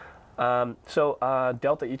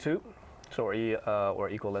 Delta E2, so or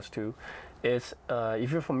equal S2, is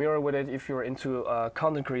if you're familiar with it, if you're into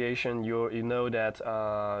content creation, you know that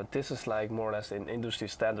this is like more or less in industry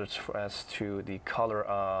standards as to the color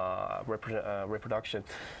reproduction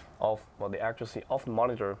of, well, the accuracy of the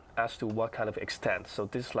monitor as to what kind of extent. So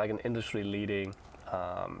this is like an industry leading,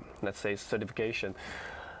 let's say, certification.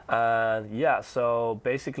 Yeah, so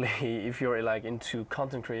basically if you're like into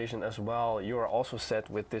content creation as well, you are also set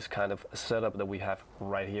with this kind of setup that we have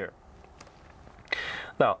right here.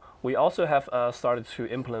 Now, we also have started to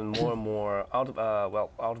implement more and more out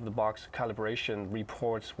of the box calibration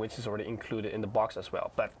reports, which is already included in the box as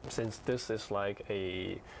well. But since this is like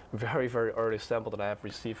a very, very early sample that I have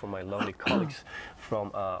received from my lovely colleagues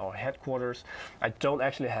from our headquarters, I don't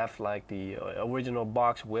actually have like the original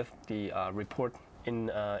box with the report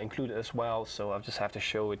included as well, so I'll just have to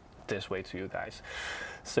show it this way to you guys,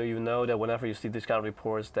 so you know that whenever you see this kind of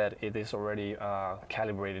reports, that it is already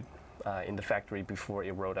calibrated in the factory before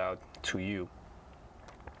it rolled out to you.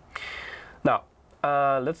 Now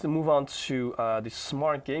let's move on to the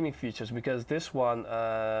smart gaming features, because this one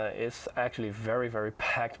is actually very, very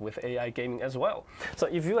packed with AI gaming as well. So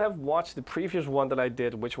if you have watched the previous one that I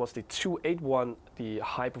did, which was the 281, the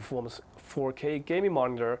high performance 4K gaming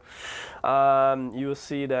monitor, you will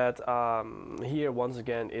see that here once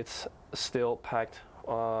again it's still packed.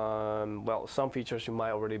 Well, some features you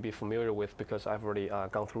might already be familiar with, because I've already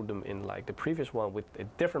gone through them in like the previous one with a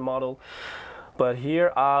different model. But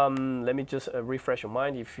here, let me just refresh your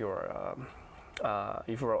mind if you're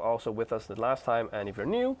also with us the last time, and if you're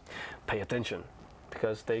new, pay attention,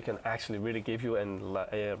 because they can actually really give you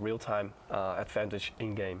a real-time advantage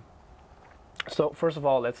in game. So first of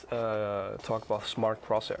all, let's talk about Smart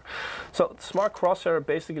Crosshair. So Smart Crosshair,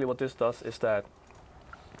 basically what this does is that,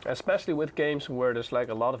 especially with games where there's like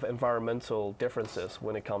a lot of environmental differences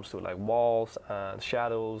when it comes to like walls and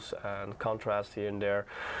shadows and contrast here and there,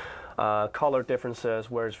 color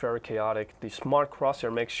differences where it's very chaotic, the Smart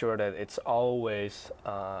Crosshair makes sure that it's always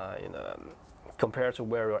compared to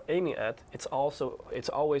where you're aiming at, it's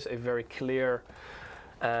always a very clear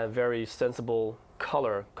and very sensible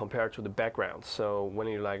color compared to the background. So when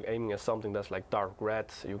you're like aiming at something that's like dark red,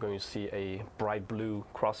 you're going to see a bright blue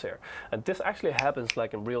crosshair. And this actually happens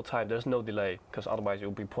like in real time. There's no delay, because otherwise it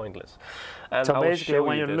would be pointless. And So I will basically, show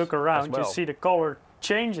when you you this look as around, you well. see the color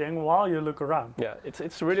changing while you look around. Yeah,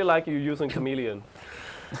 it's really like you're using Chameleon.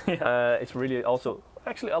 It's really also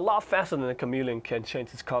actually a lot faster than a Chameleon can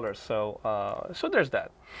change its colors. So so there's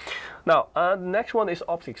that. Now the next one is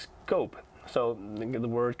optic scope. So the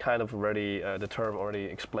word kind of already, the term already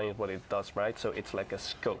explains what it does, right? So it's like a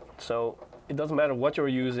scope. So it doesn't matter what you're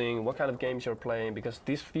using, what kind of games you're playing, because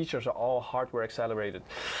these features are all hardware accelerated,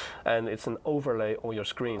 and it's an overlay on your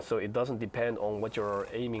screen. So it doesn't depend on what you're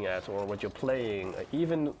aiming at or what you're playing.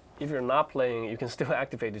 Even if you're not playing, you can still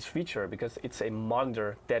activate this feature because it's a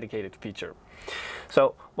monitor dedicated feature.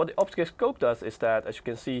 So what the optic scope does is that, as you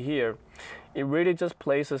can see here, it really just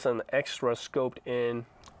places an extra scoped in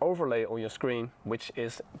overlay on your screen, which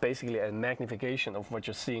is basically a magnification of what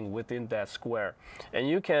you're seeing within that square. And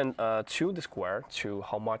you can tune the square to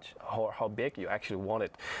how big you actually want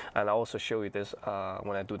it. And I'll also show you this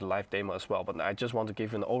when I do the live demo as well. But I just want to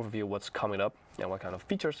give you an overview of what's coming up and what kind of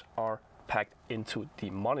features are packed into the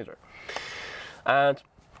monitor. And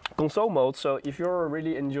console mode, so if you're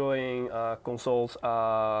really enjoying consoles,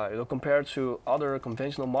 compared to other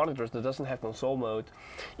conventional monitors that doesn't have console mode,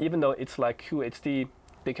 even though it's like QHD,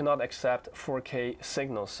 they cannot accept 4K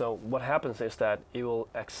signals. So what happens is that it will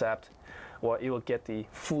accept, or it will get the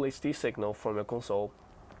full HD signal from your console,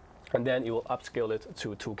 and then it will upscale it to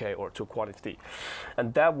 2K or to Quad HD.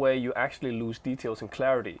 And that way you actually lose details and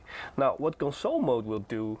clarity. Now what console mode will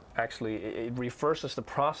do, actually, it reverses the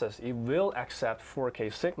process. It will accept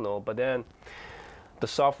 4K signal, but then the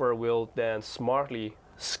software will then smartly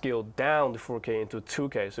scale down the 4K into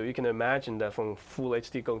 2K. So you can imagine that from full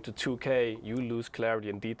HD going to 2K, you lose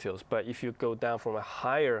clarity and details. But if you go down from a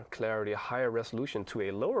higher clarity, a higher resolution to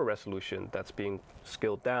a lower resolution that's being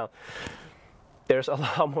scaled down, there's a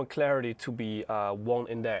lot more clarity to be won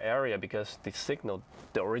in that area, because the signal,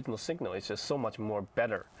 the original signal, is just so much more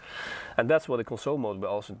better. And that's what the console mode will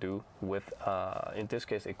also do with, in this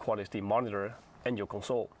case, a Quad HD monitor and your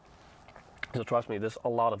console. So trust me, there's a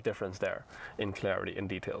lot of difference there in clarity and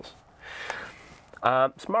details.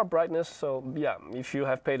 Smart brightness, so yeah, if you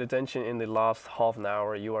have paid attention in the last half an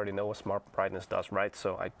hour, you already know what smart brightness does, right?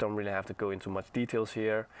 So I don't really have to go into much details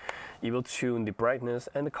here. It will tune the brightness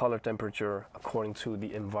and the color temperature according to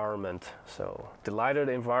the environment. So the lighter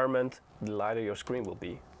the environment, the lighter your screen will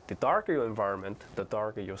be. The darker your environment, the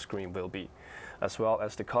darker your screen will be, as well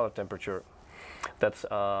as the color temperature. That's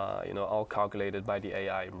all calculated by the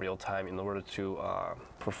AI in real time in order to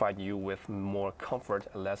provide you with more comfort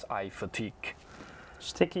and less eye fatigue.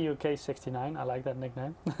 Sticky UK 69, I like that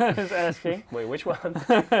nickname, is asking. Wait, which one?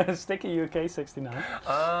 Sticky UK 69.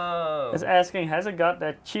 Oh. Is asking, has it got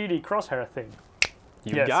that cheaty crosshair thing?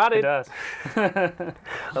 You Yes, got it. It does.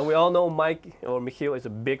 And we all know Mike or Michiel is a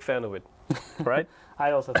big fan of it, right? I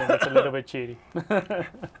also think it's a little bit cheaty.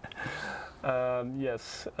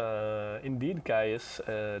 Yes, indeed, guys,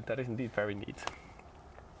 that is indeed very neat.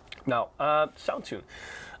 Now, sound tune,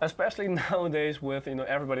 especially nowadays with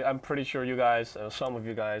everybody. I'm pretty sure you guys, some of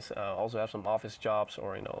you guys, also have some office jobs,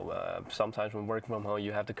 or sometimes when working from home,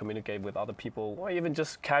 you have to communicate with other people, or even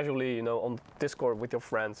just casually, on Discord with your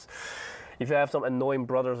friends. If you have some annoying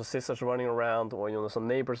brothers or sisters running around, or some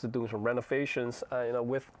neighbors that are doing some renovations,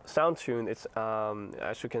 with SoundTune, it's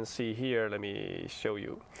as you can see here. Let me show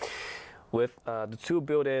you. With the two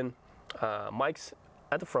built-in mics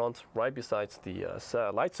at the front, right besides the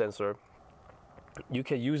light sensor, you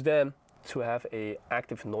can use them to have a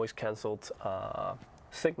active noise cancelled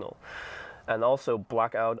signal, and also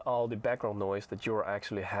block out all the background noise that you're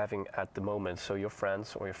actually having at the moment, so your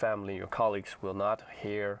friends or your family, your colleagues will not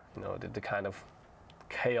hear the kind of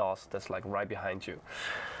chaos that's like right behind you.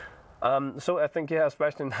 So I think, yeah,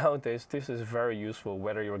 especially nowadays, this is very useful,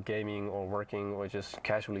 whether you're gaming or working or just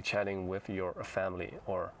casually chatting with your family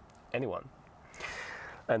or anyone.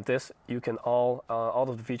 And this, you can all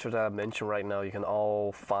of the features that I mentioned right now, you can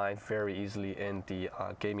all find very easily in the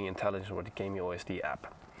Gaming Intelligence or the Gaming OSD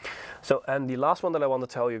app. So, and the last one that I want to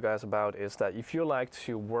tell you guys about is that if you like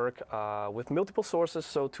to work with multiple sources,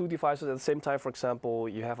 so two devices at the same time, for example,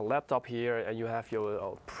 you have a laptop here and you have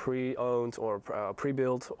your pre-owned or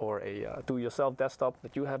pre-built or a do-it-yourself desktop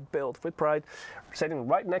that you have built with pride, sitting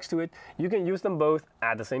right next to it, you can use them both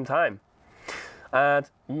at the same time. And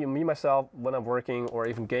me myself, when I'm working or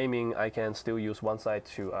even gaming, I can still use one side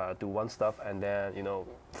to do one stuff, and then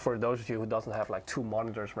for those of you who doesn't have like 2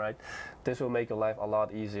 monitors, right, this will make your life a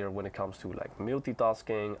lot easier when it comes to like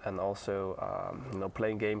multitasking and also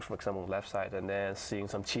playing games, for example, on the left side, and then seeing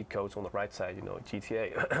some cheat codes on the right side,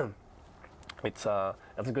 GTA. It's a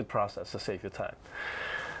good process to save your time.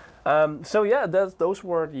 So yeah, those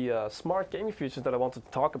were the smart gaming features that I wanted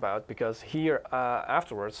to talk about, because here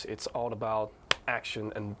afterwards it's all about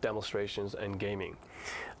action and demonstrations and gaming.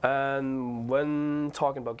 And when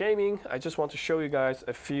talking about gaming, I just want to show you guys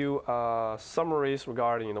a few summaries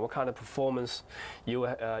regarding what kind of performance you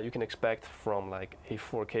can expect from like a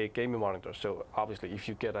 4K gaming monitor. So obviously, if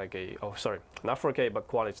you get like not 4K but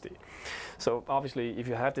Quad HD. So obviously, if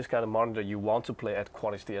you have this kind of monitor, you want to play at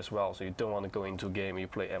Quad HD as well. So you don't want to go into a game and you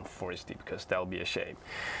play M4 HD, because that would be a shame.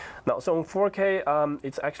 Now, so in 4K,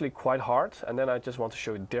 it's actually quite hard. And then I just want to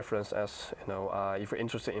show you the difference, as if you're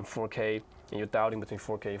interested in 4K and you're doubting between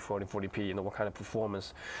 4K and 1440p, what kind of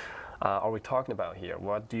performance are we talking about here?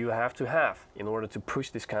 What do you have to have in order to push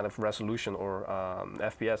this kind of resolution or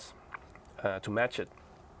FPS to match it?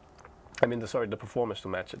 I mean, the performance to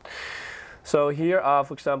match it. So here,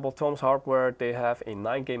 for example, Tom's Hardware, they have a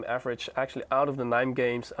 9-game average. Actually, out of the 9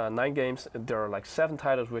 games, there are like 7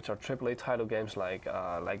 titles which are AAA title games, like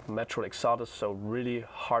Metro Exodus, so really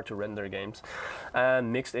hard to render games,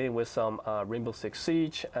 and mixed in with some Rainbow Six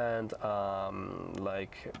Siege and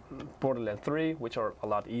like Borderlands 3, which are a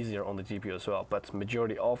lot easier on the GPU as well. But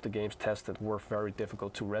majority of the games tested were very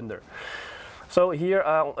difficult to render. So here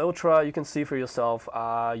on Ultra, you can see for yourself,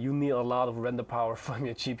 you need a lot of render power from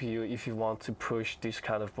your GPU if you want to push this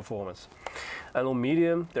kind of performance. And on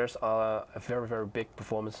Medium, there's a very, very big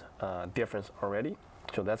performance difference already.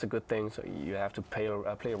 So that's a good thing. So you have to play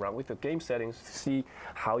around with the game settings to see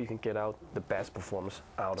how you can get out the best performance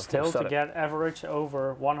out of the setup. Still, to get average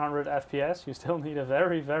over 100 FPS, you still need a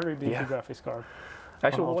very, very beefy graphics card.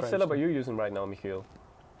 Actually, what setup are you using right now, Michiel?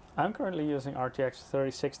 I'm currently using RTX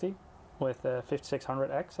 3060. With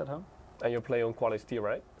 5600X at home. And you play on Quad HD,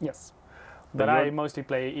 right? Yes. But I mostly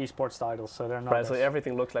play esports titles, so they're not. Right, so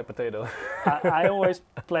everything looks like potato. I always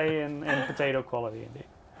play in potato quality, indeed.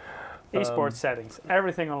 Esports settings,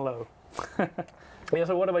 everything on low. Yeah,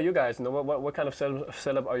 so what about you guys? What kind of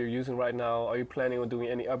setup are you using right now? Are you planning on doing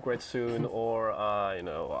any upgrades soon? Or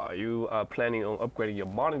are you planning on upgrading your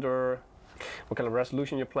monitor? What kind of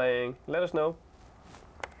resolution you're playing? Let us know.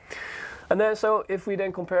 And then, so if we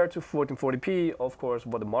then compare to 1440p, of course,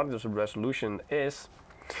 what the monitor's resolution is,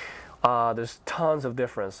 there's tons of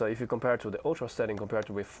difference. So if you compare to the Ultra setting compared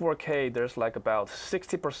to with 4K, there's like about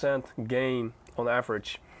 60% gain on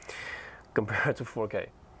average compared to 4K.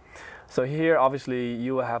 So here, obviously,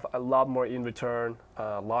 you have a lot more in return,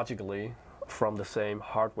 logically, from the same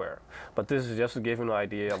hardware. But this is just to give you an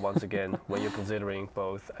idea, once again, when you're considering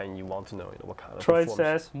both and you want to know what kind of Troy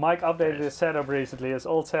says, Mike updated his setup recently. His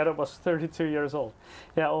old setup was 32 years old.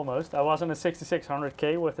 Yeah, almost. I was on a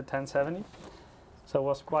 6600K with a 1070. So it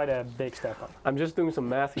was quite a big step up. I'm just doing some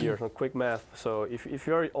math here, some quick math. So if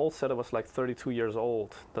your old setup was like 32 years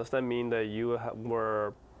old, does that mean that you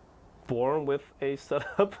were born with a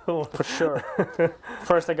setup? For sure.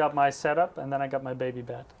 First I got my setup and then I got my baby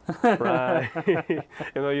bed. Right.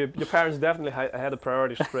 Your parents definitely had the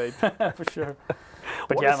priorities straight. For sure.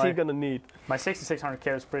 But what is he gonna need? My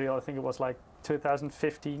 6600K was pretty old. I think it was like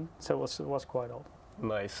 2015, so it was quite old.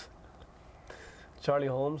 Nice. Charlie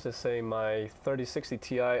Holmes is saying my 3060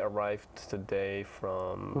 Ti arrived today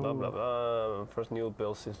from blah blah blah. First new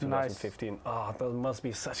build since 2015. Nice. Oh, that must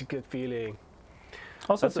be such a good feeling.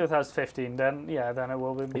 Also 2015, then it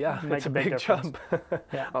will be make it's a big jump.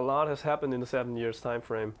 Yeah. A lot has happened in the 7 years time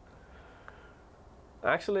frame.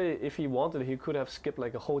 Actually, if he wanted, he could have skipped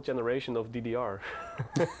like a whole generation of DDR.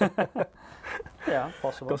 Yeah,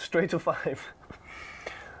 possible. Go straight to 5.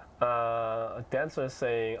 Dancer is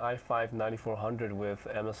saying i5 9400 with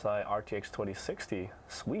MSI RTX 2060.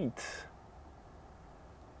 Sweet.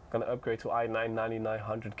 Gonna upgrade to i9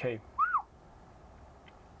 9900K.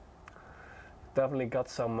 Definitely got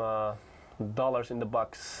some dollars in the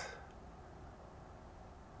bucks.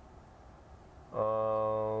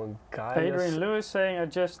 Guys. Adrian Lewis saying I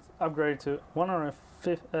just upgraded to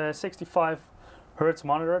 165 Hertz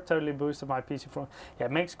monitor, totally boosted my PC from. Yeah,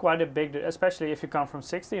 it makes quite a big, especially if you come from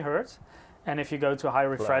 60 Hertz, and if you go to high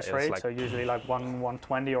refresh rate, so usually like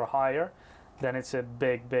 120 or higher, then it's a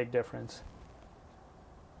big difference.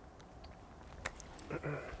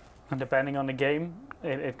 And depending on the game,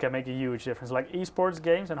 it can make a huge difference. Like esports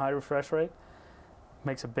games and high refresh rate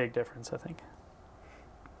makes a big difference, I think.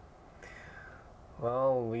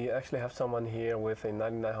 Well, we actually have someone here with a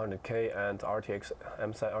 9900K and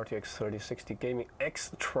MSI RTX 3060 Gaming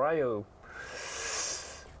X Trio.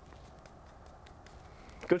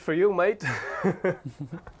 Good for you, mate.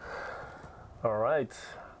 All right.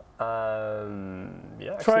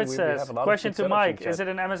 Yeah. Troy actually, says, question to Mike, is it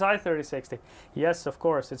an MSI 3060? Yes, of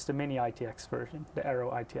course, it's the mini ITX version, the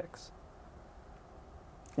Aero ITX.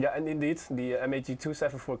 Yeah, and indeed, the MPG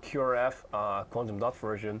 273CQRX quantum dot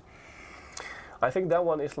version. I think that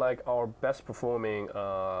one is like our best performing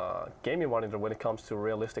gaming monitor when it comes to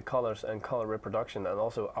realistic colors and color reproduction, and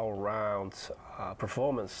also all round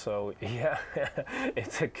performance. So yeah,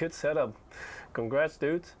 it's a good setup. Congrats,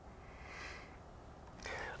 dude.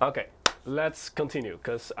 Okay, let's continue,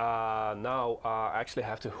 because now I actually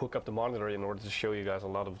have to hook up the monitor in order to show you guys a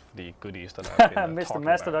lot of the goodies that I've been Mr.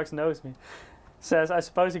 Mastodox knows me. Says, I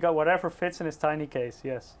suppose he got whatever fits in his tiny case.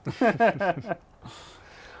 Yes.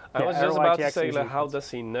 I was just about to say, like, how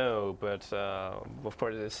does he know? But of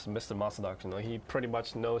course, it's Mr. Mastodox. You know, he pretty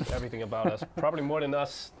much knows everything about us. Probably more than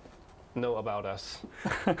us know about us.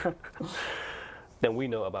 Than we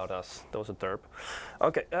know about us. That was a derp.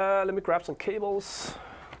 Okay, let me grab some cables.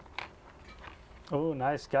 Oh,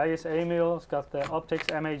 nice. Gaius Emil's got the Optics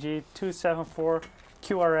MAG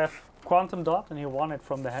 274QRF Quantum Dot, and he won it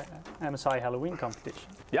from the MSI Halloween competition.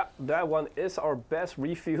 Yeah, that one is our best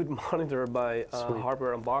reviewed monitor by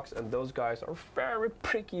Hardware Unboxed, and those guys are very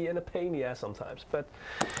pricky and a pain in the ass sometimes, but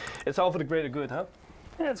it's all for the greater good, huh?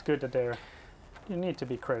 Yeah, it's good that you need to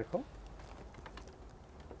be critical.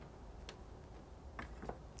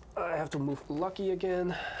 I have to move Lucky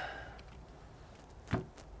again.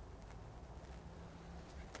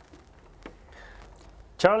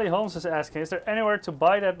 Charlie Holmes is asking, is there anywhere to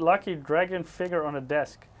buy that Lucky Dragon figure on a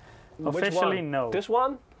desk? Officially, no. This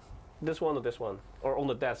one? This one or this one? Or on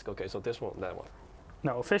the desk, okay, so this one, that one.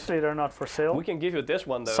 No, officially they're not for sale. We can give you this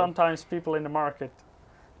one though. Sometimes people in the market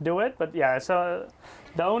do it, but yeah, so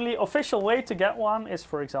the only official way to get one is,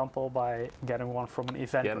 for example, by getting one from an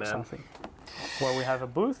event or something. Where we have a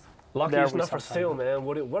booth. Lucky is not for sale, man.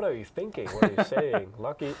 What are you thinking? What are you saying?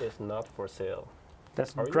 Lucky is not for sale.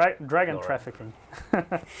 That's dragon trafficking.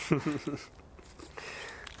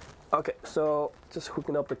 Okay, so just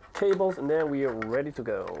hooking up the cables and then we are ready to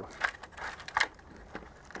go.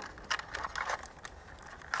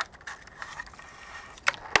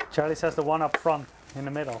 Charlie says the one up front in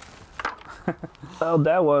the middle. Oh,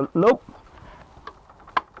 that one. Nope.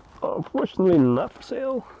 Unfortunately, not for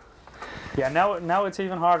sale. Yeah, now it's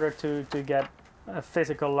even harder to get a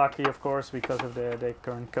physical Lucky, of course, because of the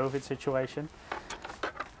current COVID situation.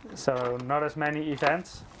 So not as many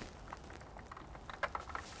events.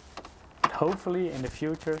 Hopefully in the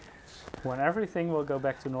future, when everything will go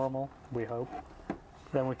back to normal, we hope,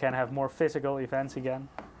 then we can have more physical events again.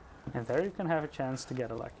 And there you can have a chance to get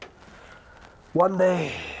a Lucky. One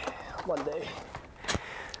day. One day.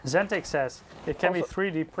 Zentic says it can be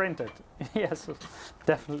 3D printed. Yes,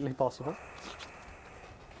 definitely possible.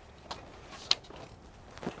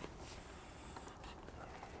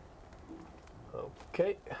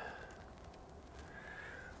 Okay.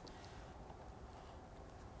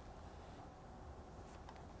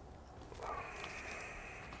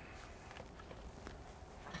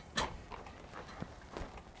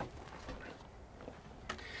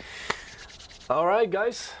 All right,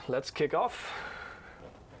 guys, let's kick off.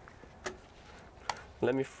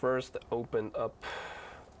 Let me first open up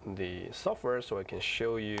the software so I can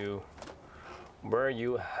show you where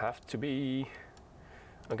you have to be.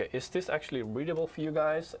 Okay, is this actually readable for you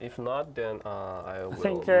guys? If not, then I will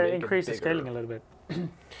think increase the scaling a little bit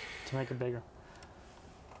to make it bigger.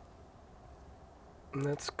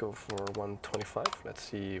 Let's go for 125. Let's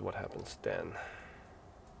see what happens then.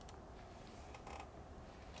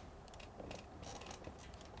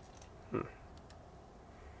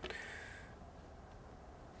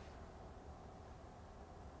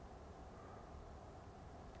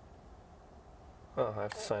 Oh, I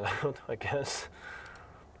have to sign out, I guess.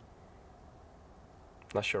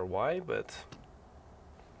 Not sure why, but...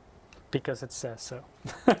 Because it says so.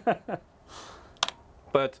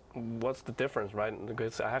 But what's the difference, right?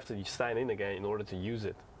 Because I have to sign in again in order to use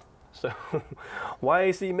it. So why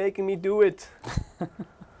is he making me do it?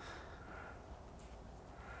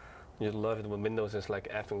 You love it when Windows is like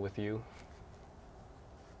effing with you.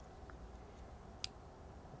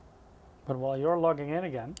 But while you're logging in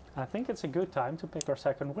again, I think it's a good time to pick our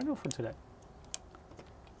second winner for today.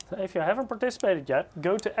 So if you haven't participated yet,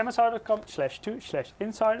 go to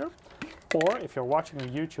msi.com/2/insider. Or if you're watching on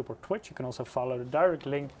YouTube or Twitch, you can also follow the direct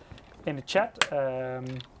link in the chat. There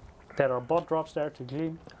are bot drops there to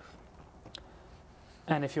glean.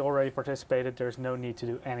 And if you already participated, there's no need to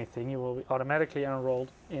do anything. You will be automatically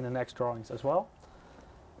enrolled in the next drawings as well.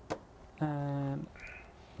 And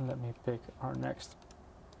let me pick our next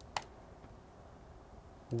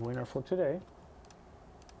winner for today.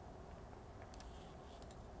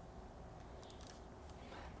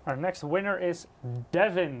 Our next winner is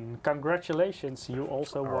Devin. Congratulations, you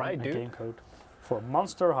also won a game code for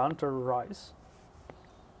Monster Hunter Rise.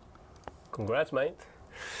 Congrats, mate.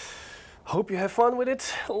 Hope you have fun with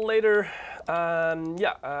it later.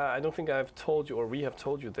 I don't think I've told you, or we have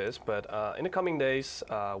told you this, but in the coming days,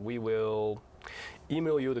 we will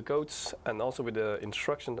email you the codes and also with the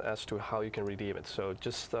instruction as to how you can redeem it. So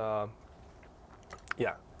just,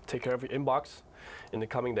 take care of your inbox in the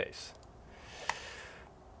coming days.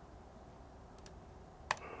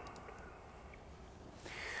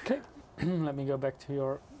 Okay, let me go back to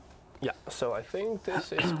your... Yeah, so I think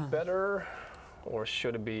this is better, or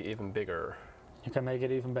should it be even bigger? You can make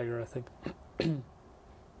it even bigger, I think.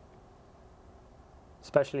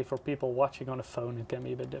 Especially for people watching on a phone, it can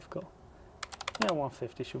be a bit difficult. Yeah,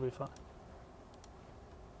 150 should be fine.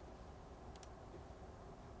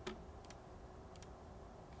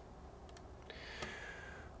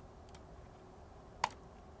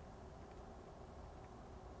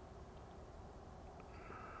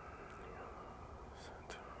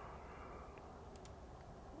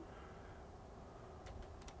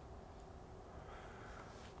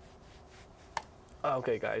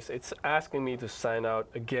 Okay, guys, it's asking me to sign out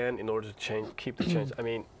again in order to keep the change. I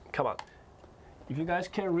mean, come on. If you guys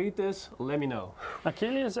can read this, let me know.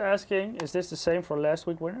 Achille is asking, is this the same for last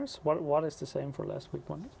week winners? What is the same for last week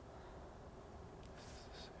winners?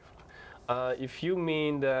 If you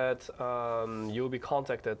mean that you'll be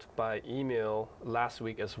contacted by email last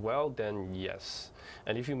week as well, then yes.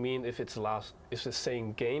 And if you mean if it's the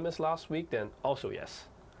same game as last week, then also yes.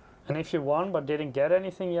 And if you won but didn't get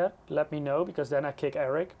anything yet, let me know, because then I kick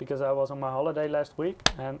Eric, because I was on my holiday last week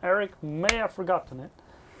and Eric may have forgotten it.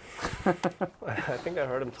 I think I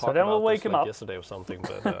heard him talk so then about we'll wake this him like up yesterday or something,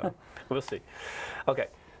 but we'll see. Okay,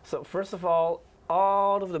 so first of all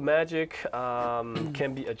of the magic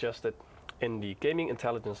can be adjusted in the Gaming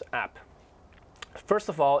Intelligence app. First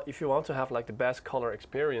of all, if you want to have like the best color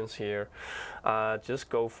experience here, just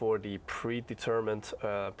go for the predetermined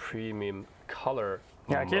premium color.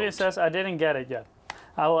 Yeah, Achille says I didn't get it yet.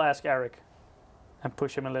 I will ask Eric and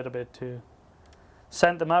push him a little bit to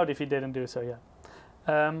send them out if he didn't do so yet.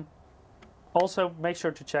 Also, make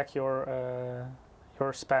sure to check your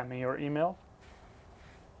spam in your email,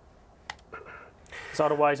 because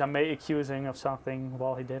otherwise I may accuse him of something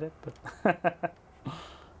while he did it. But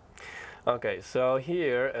okay, so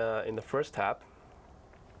here in the first tab,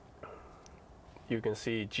 you can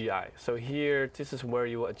see GI. So here, this is where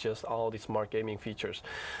you adjust all the smart gaming features.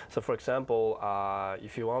 So for example,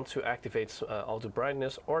 if you want to activate auto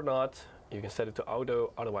brightness or not, you can set it to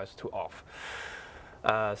auto, otherwise to off.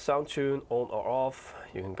 Sound tune on or off.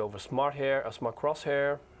 You can go for smart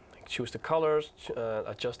crosshair, choose the colors,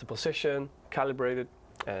 adjust the position, calibrate it,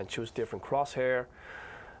 and choose different crosshair.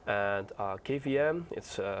 And KVM,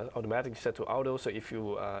 it's automatically set to auto, so if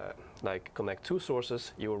you like connect two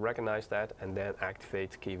sources, you will recognize that and then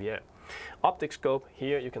activate KVM. Optic scope,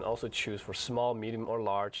 here you can also choose for small, medium or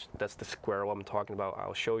large. That's the square what I'm talking about.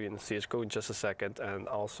 I'll show you in the CSGO in just a second. And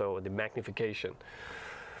also the magnification.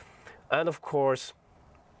 And of course,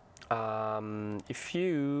 if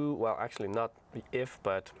you, well actually not if,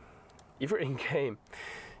 but if you're in game,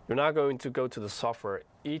 you're not going to go to the software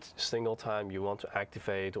each single time you want to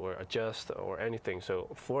activate or adjust or anything. So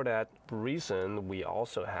for that reason, we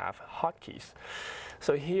also have hotkeys.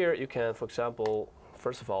 So here you can, for example,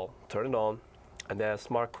 first of all, turn it on, and then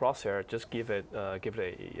smart crosshair, just give it a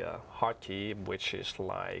hotkey, which is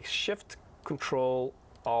like Shift, Control,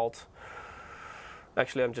 Alt.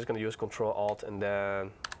 Actually, I'm just going to use Control, Alt, and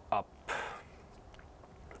then up,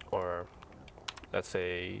 or let's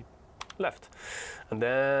say left. And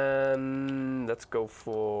then let's go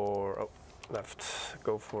for left.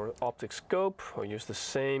 Go for optic scope. I'll use the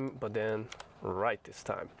same, but then right this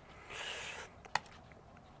time.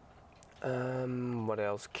 What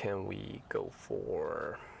else can we go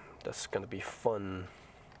for? That's gonna be fun.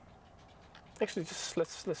 Actually, just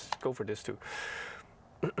let's go for this too.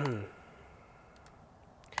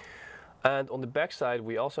 And on the back side,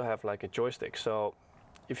 we also have like a joystick. So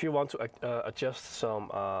if you want to adjust some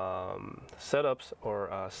setups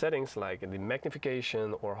or settings like the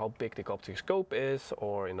magnification or how big the optic scope is,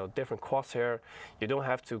 or different crosshair, you don't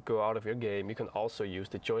have to go out of your game. You can also use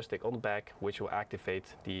the joystick on the back, which will activate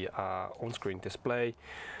the on-screen display,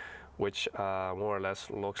 which more or less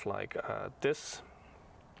looks like this.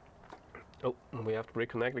 Oh, we have to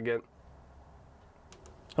reconnect again.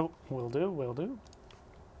 Oh, will do, will do.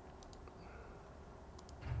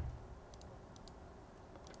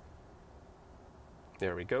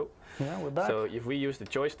 There we go. Yeah, we're back. So if we use the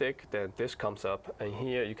joystick, then this comes up, and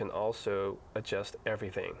here you can also adjust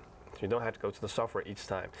everything. So you don't have to go to the software each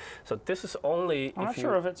time. So this is only I'm not if you...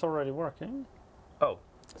 sure if it's already working. Oh.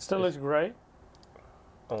 It still looks grey.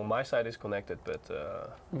 Oh, my side is connected, but...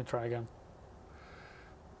 Let me try again.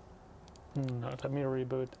 No, let me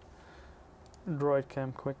reboot Droid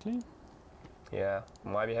Cam quickly. Yeah,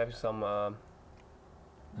 might be having some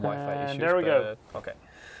Wi-Fi issues. There we go. Okay,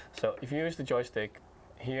 so if you use the joystick,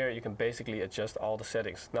 here you can basically adjust all the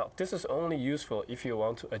settings. Now, this is only useful if you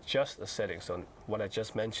want to adjust the settings on what I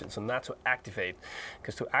just mentioned, so not to activate,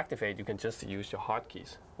 because to activate you can just use your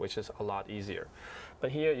hotkeys, which is a lot easier.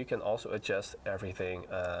 But here you can also adjust everything.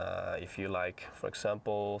 If you like, for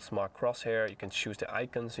example, smart crosshair, you can choose the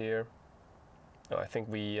icons here. Oh, I think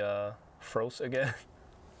we froze again.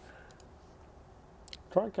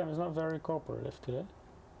 Droid Cam is not very cooperative today.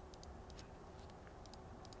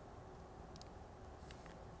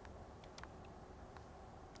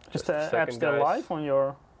 Is the app still live on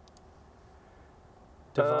your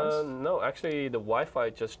device? No, actually the Wi-Fi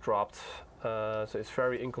just dropped, so it's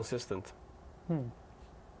very inconsistent.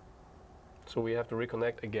 So we have to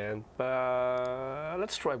reconnect again, but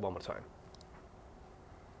let's try one more time.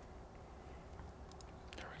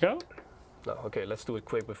 There we go. No, okay, let's do it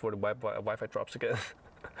quick before the Wi-Fi drops again.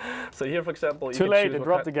 So here, for example, too late, it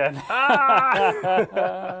dropped again.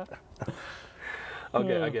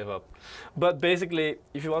 Okay, I give up. But basically,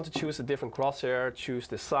 if you want to choose a different crosshair, choose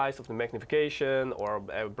the size of the magnification, or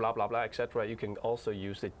blah blah blah, etc., you can also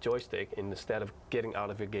use the joystick instead of getting out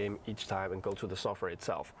of your game each time and go to the software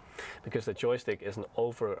itself, because the joystick is an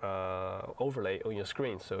overlay on your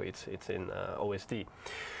screen, so it's in OSD,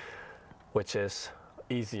 which is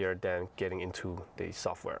easier than getting into the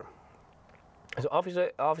software. So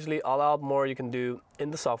obviously a lot more you can do in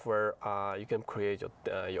the software. You can create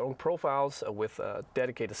your own profiles with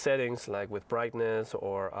dedicated settings, like with brightness,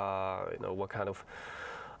 or you know, what kind of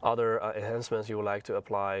other enhancements you would like to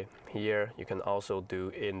apply. Here you can also do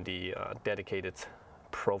in the dedicated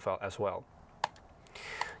profile as well.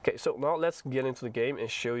 Okay, so now let's get into the game and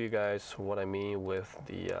show you guys what I mean with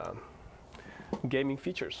the gaming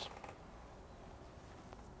features.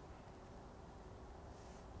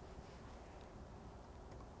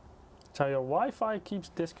 So your Wi-Fi keeps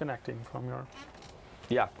disconnecting from your...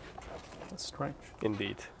 Yeah. That's strange.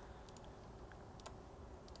 Indeed.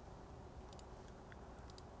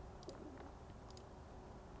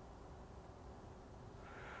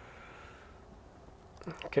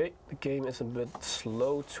 Okay, the game is a bit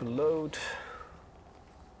slow to load.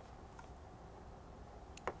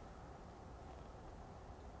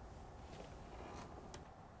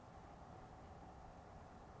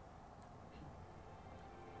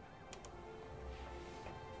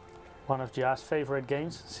 One of Ja's favorite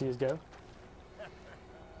games, CSGO.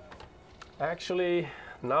 Actually,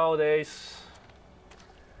 nowadays,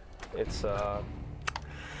 it's a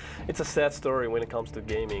sad story when it comes to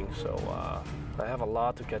gaming. So I have a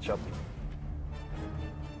lot to catch up.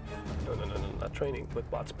 No, not training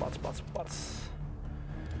with bots.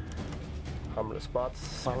 Harmless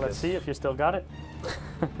bots. Well, let's see if you still got it.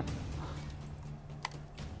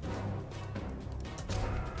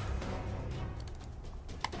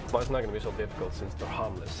 Well, it's not going to be so difficult since they're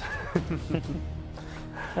harmless.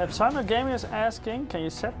 Simon Gaming is asking, can you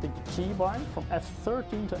set the keybind from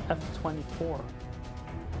F13 to F24?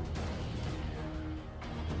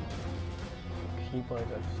 Keybind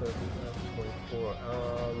F13 to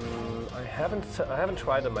F24. I haven't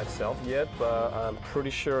tried it myself yet, but I'm pretty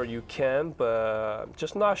sure you can. But I'm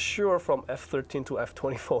just not sure from F13 to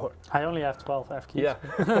F24. I only have 12 F keys. Yeah.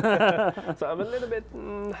 So I'm a little bit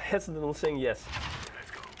hesitant on saying yes.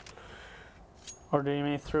 Or do you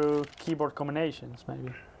mean through keyboard combinations,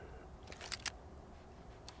 maybe?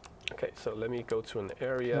 Okay, so let me go to an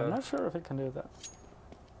area. I'm not sure if it can do that.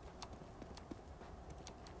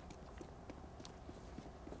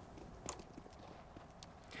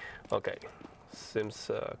 Okay,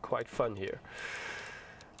 seems quite fun here.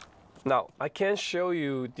 Now, I can show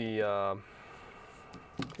you the,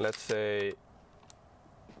 let's say,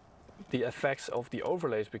 the effects of the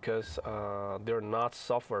overlays, because they're not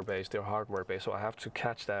software based, they're hardware based, so I have to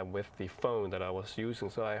catch that with the phone that I was using.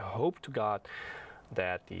 So I hope to God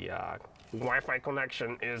that the Wi-Fi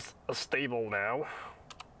connection is stable now.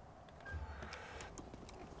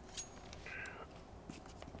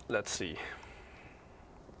 Let's see.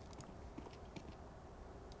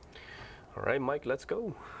 All right, Mike, let's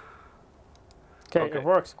go. Okay, Okay. it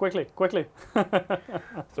works. Quickly, quickly.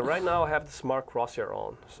 So right now I have the smart crosshair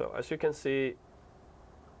on. So as you can see,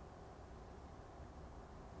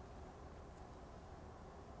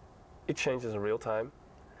 it changes in real time.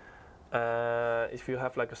 If you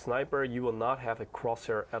have like a sniper, you will not have a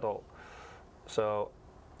crosshair at all. So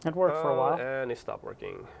It worked for a while. and it stopped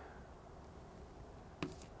working.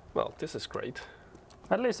 Well, this is great.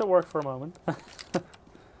 At least it worked for a moment.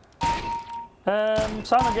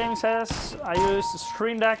 Simon Gaming says, I use the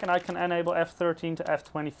Stream Deck and I can enable F13 to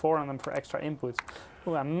F24 on them for extra inputs.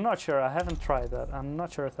 Ooh, I'm not sure. I haven't tried that. I'm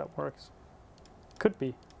not sure if that works. Could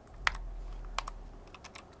be.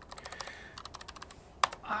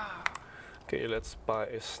 Okay, let's buy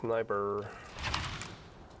a sniper.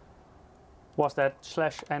 Was that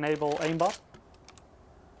 /enable aimbot?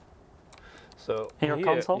 So In your here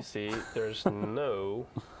console? you see there's no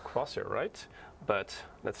crosshair, right? But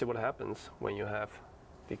let's see what happens when you have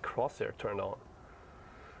the crosshair turned on.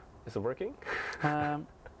 Is it working? Let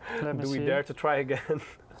me Do we see. dare to try again?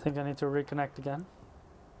 I think I need to reconnect again.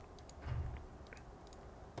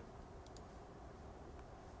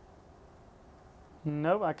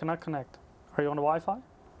 No, I cannot connect. Are you on the Wi-Fi?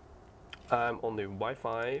 I'm on the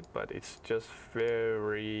Wi-Fi, but it's just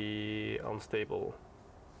very unstable.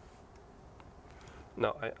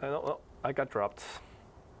 No, I don't know. I got dropped.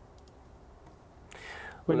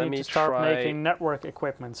 We Let need me to start try- making network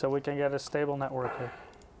equipment so we can get a stable network here.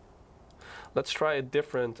 Let's try a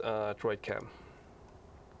different droid cam.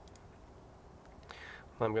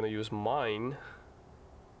 I'm gonna use mine.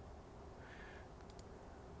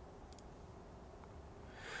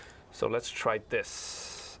 So let's try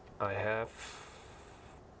this. I have.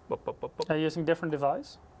 Are you using different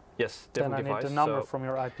device? Yes, Then different I device. need the number so from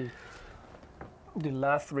your IP. the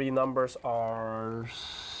last three numbers are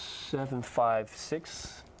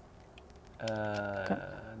 756.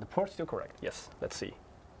 The port's still correct. Yes. Let's see.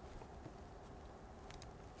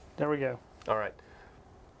 There we go. All right.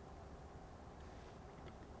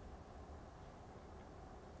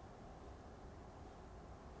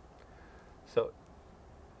 So,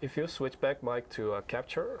 if you switch back, Mike, to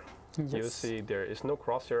capture, you Yes. see there is no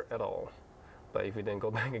crosshair at all. But if we then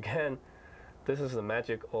go back again, this is the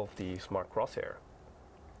magic of the smart crosshair.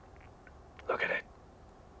 Look at it.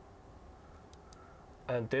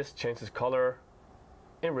 And this changes color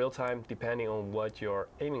in real time depending on what you're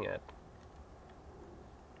aiming at.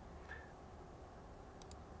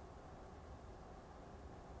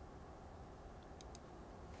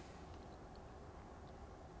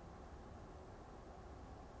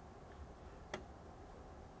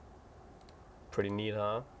 Pretty neat,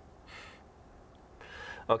 huh?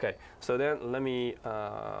 Okay, so then let me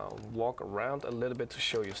walk around a little bit to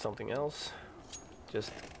show you something else.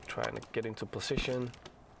 Just trying to get into position.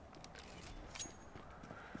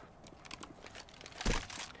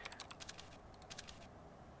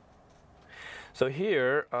 So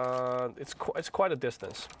here, it's quite a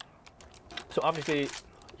distance. So obviously,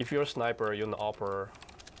 if you're a sniper, you're an operator,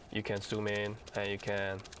 you can zoom in and you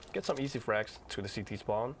can get some easy frags to the CT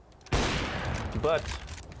spawn. But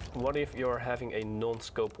what if you're having a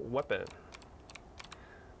non-scope weapon?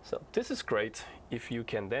 So this is great if you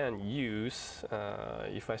can then use,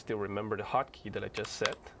 if I still remember the hotkey that I just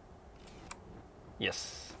set.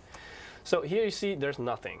 Yes. So here you see there's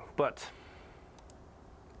nothing, but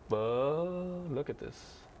look at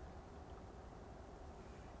this.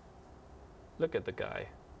 Look at the guy.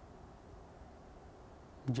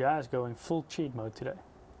 Ja is going full cheat mode today.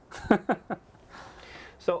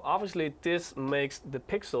 So obviously this makes the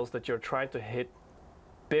pixels that you're trying to hit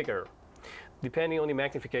bigger, depending on the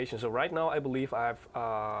magnification. So right now I believe I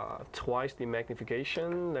have twice the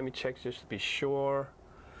magnification. Let me check just to be sure.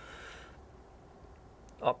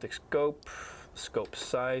 Optic scope, scope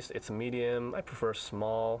size, it's medium. I prefer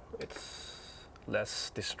small, it's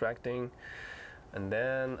less distracting. And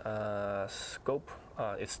then scope,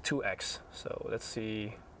 it's 2x. So let's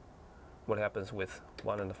see what happens with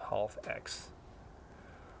 1.5x.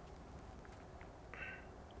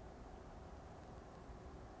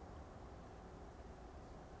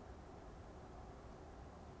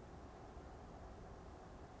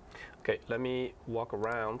 Okay, let me walk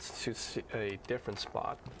around to see a different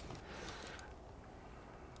spot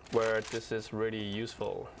where this is really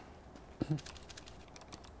useful.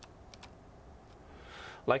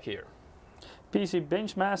 Like here. PC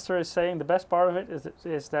Binge Master is saying the best part of it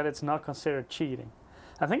is that it's not considered cheating.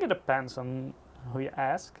 I think it depends on who you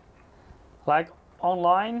ask. Like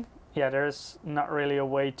online, yeah, there's not really a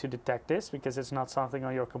way to detect this because it's not something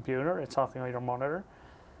on your computer, it's something on your monitor.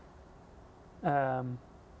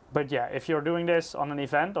 But yeah, if you're doing this on an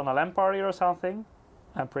event, on a LAN party or something,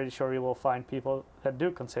 I'm pretty sure you will find people that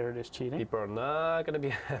do consider this cheating. People are not gonna be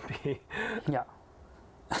happy. Yeah.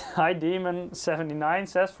 Hi Demon79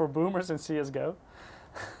 says for boomers in CSGO.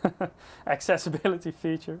 Accessibility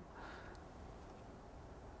feature.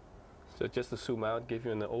 So just to zoom out, give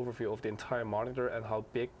you an overview of the entire monitor and how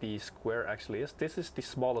big the square actually is. This is the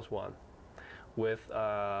smallest one with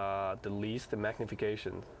the least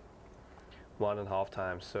magnification, 1.5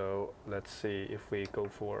 times. So let's see if we go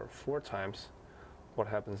for 4 times, what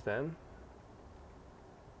happens then?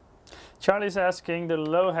 Charlie's asking, the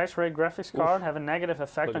low hash rate graphics card have a negative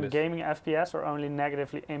effect Look at on this. gaming FPS or only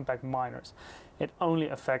negatively impact miners? It only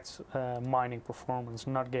affects mining performance,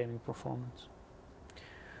 not gaming performance.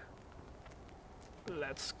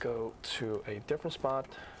 Let's go to a different spot,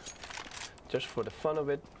 just for the fun of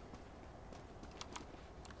it.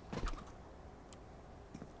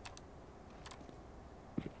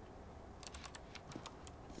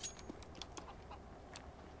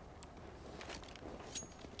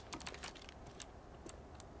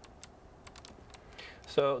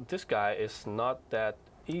 So this guy is not that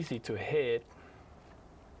easy to hit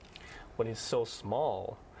when he's so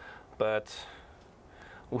small, but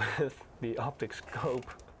with the optic scope,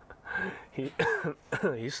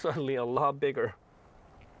 he's suddenly a lot bigger.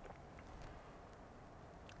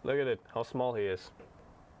 Look at it, how small he is.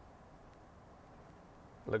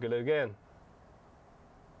 Look at it again.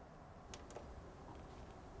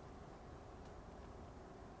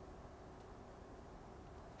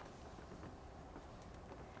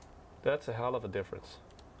 That's a hell of a difference.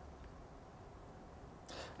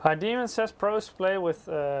 Hi Demon says pros play with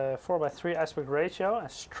 4:3 aspect ratio and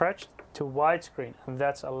stretched to widescreen, and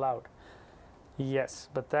that's allowed. Yes,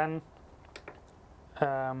 but then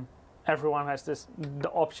everyone has the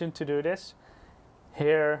option to do this.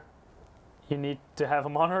 Here you need to have a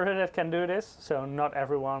monitor that can do this, so not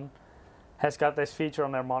everyone has got this feature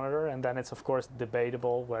on their monitor, and then it's of course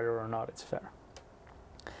debatable whether or not it's fair.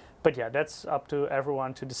 But yeah, that's up to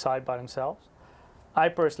everyone to decide by themselves. I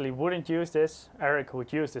personally wouldn't use this. Eric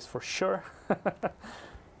would use this for sure.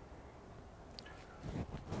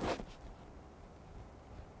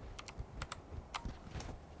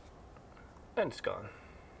 And it's gone.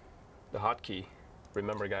 The hotkey.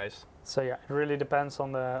 Remember, guys. So yeah, it really depends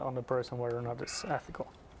on the person whether or not it's ethical.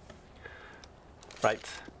 Right.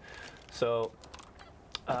 So,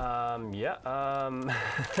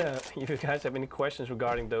 if you guys have any questions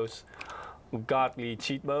regarding those godly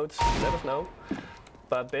cheat modes, let us know.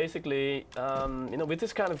 But basically, with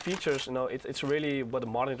this kind of features, it's really what the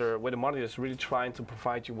monitor is really trying to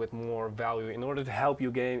provide you with more value in order to help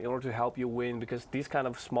you game, in order to help you win, because these kind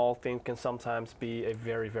of small things can sometimes be a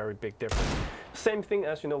very, very big difference. Same thing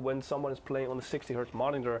as, when someone is playing on a 60 Hz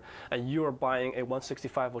monitor and you are buying a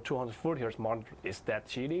 165 or 240 Hz monitor. Is that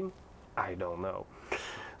cheating? I don't know.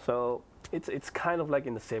 So it's kind of like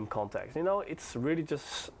in the same context. It's really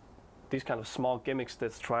just these kind of small gimmicks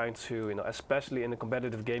that's trying to, especially in the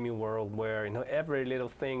competitive gaming world where, every little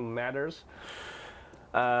thing matters.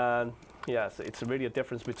 Yeah, so it's really a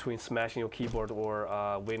difference between smashing your keyboard or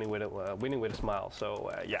winning with a smile.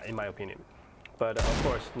 So yeah, in my opinion. But of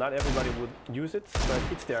course, not everybody would use it, but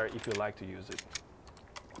it's there if you like to use it.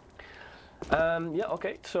 Yeah,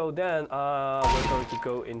 okay, so then we're going to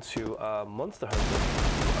go into Monster Hunter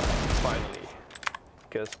finally,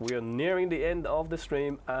 because we are nearing the end of the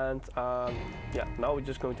stream, and yeah, now we're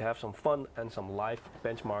just going to have some fun and some live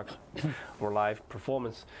benchmarks or live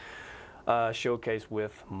performance showcase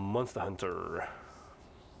with Monster Hunter.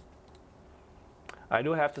 I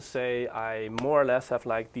do have to say I more or less have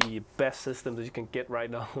like the best system that you can get right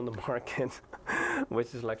now on the market,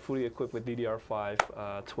 which is like fully equipped with DDR5,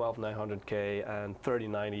 12900K and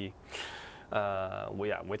 3090, well,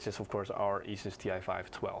 yeah, which is of course our Asus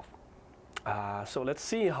TI-512. So let's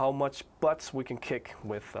see how much butts we can kick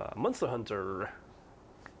with Monster Hunter.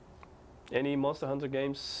 Any Monster Hunter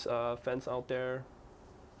games fans out there?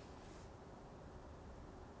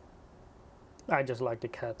 I just like the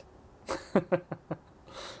cat.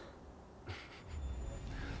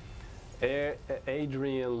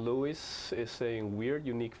 Adrian Lewis is saying weird,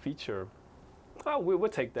 unique feature. Oh, we'll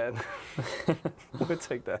take that. We'll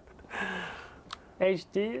take that.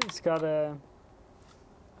 HD has got a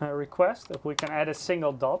request if we can add a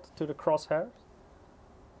single dot to the crosshairs.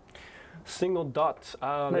 Single dot.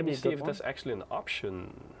 Let Maybe me a see good if one. that's actually an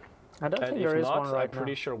option. I don't And think if there is not, one right I'm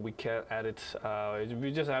pretty now. sure we can add it.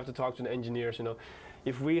 We just have to talk to the engineers.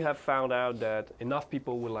 If we have found out that enough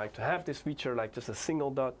people would like to have this feature, like just a single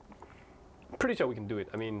dot, pretty sure we can do it.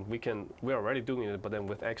 I mean, we're already doing it, but then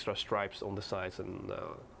with extra stripes on the sides, and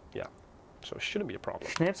yeah. so it shouldn't be a problem.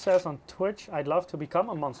 Snip says on Twitch, I'd love to become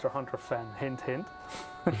a Monster Hunter fan. Hint, hint.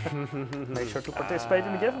 Make sure to participate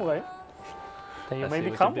in the giveaway. Then you may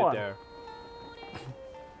become one. There.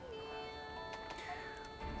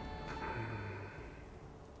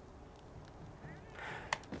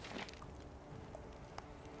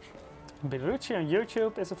 Birucci on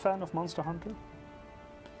YouTube is a fan of Monster Hunter.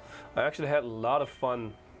 I actually had a lot of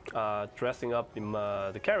fun dressing up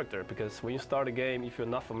the character, because when you start a game, if you're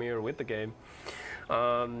not familiar with the game,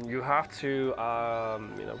 you have to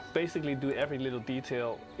you know, basically do every little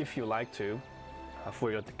detail if you like to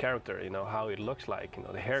for the character. You know how it looks like, you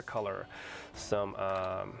know, the hair color, some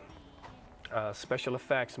special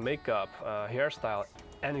effects, makeup, hairstyle,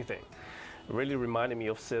 anything. It really reminded me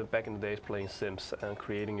of back in the days playing Sims and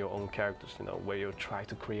creating your own characters. You know, where you try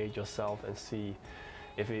to create yourself and see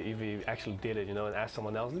if you actually did it, you know, and ask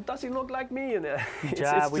someone else, does he look like me? And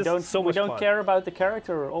yeah, we don't care about the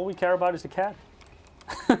character. All we care about is the cat.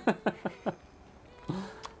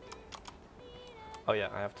 Oh yeah,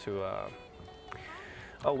 I have to.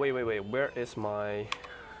 Oh wait. Where is my?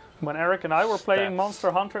 When Eric and I were playing stats?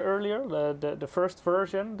 Monster Hunter earlier, the first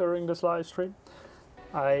version during this live stream,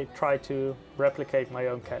 I tried to replicate my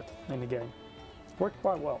own cat in the game. Worked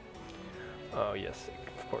quite well. Oh yes,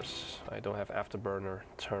 of course. I don't have Afterburner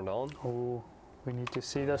turned on. Oh, we need to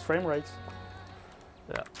see those frame rates.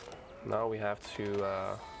 Yeah. Now we have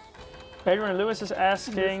to. Adrian Lewis is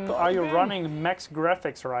asking, are you running max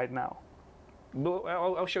graphics right now? No,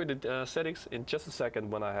 I'll show you the settings in just a second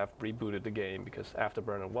when I have rebooted the game, because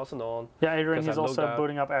Afterburner wasn't on. Yeah, Adrian is I also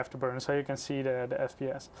booting up Afterburner, so you can see the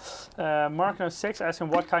FPS. Mark06 asking,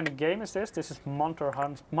 what kind of game is this? This is Monster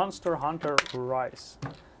Hunter Rise,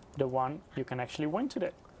 the one you can actually win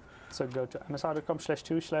today. So go to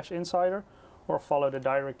msi.com/2/insider or follow the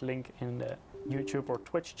direct link in the YouTube or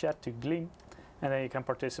Twitch chat to glean, and then you can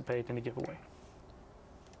participate in the giveaway.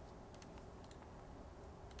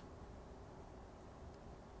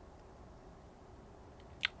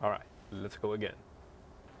 All right, let's go again.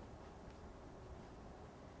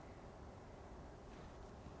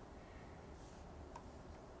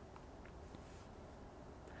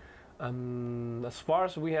 As far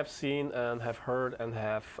as we have seen and have heard and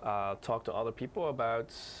have talked to other people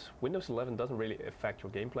about, Windows 11 doesn't really affect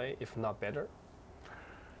your gameplay, if not better.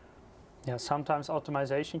 Yeah, sometimes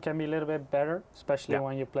optimization can be a little bit better, especially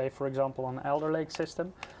when you play, for example, on Elder Lake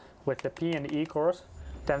system with the P and the E cores.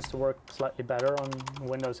 Tends to work slightly better on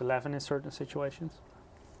Windows 11 in certain situations.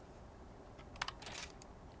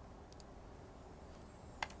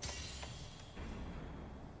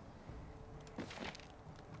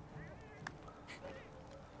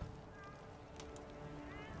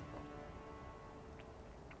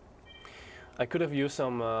 I could have used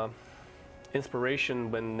some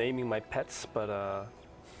inspiration when naming my pets, but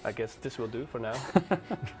I guess this will do for now.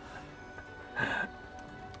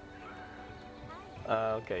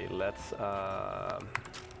 Okay, let's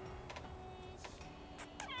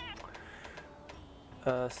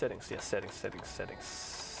settings. Yes, settings.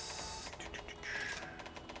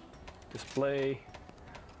 Display.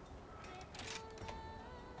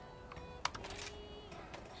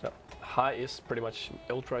 So high is pretty much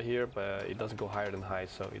ultra here, but it doesn't go higher than high,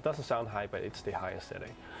 so it doesn't sound high, but it's the highest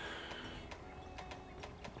setting.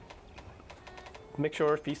 Make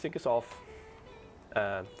sure VSync is off,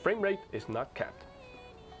 and frame rate is not capped.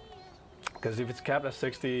 Because if it's capped at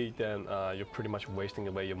 60, then you're pretty much wasting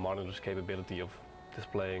away your monitor's capability of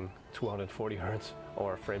displaying 240 Hz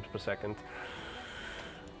or frames per second.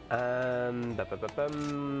 And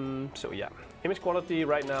so yeah, image quality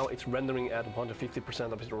right now it's rendering at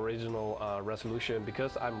 150% of its original resolution.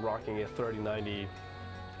 Because I'm rocking a 3090,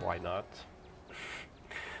 why not?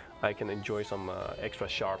 I can enjoy some extra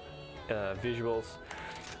sharp visuals.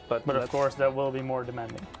 But of course that will be more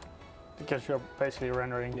demanding because you're basically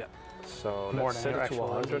rendering. Yeah. So let's set it to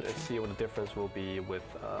 100 and see what the difference will be with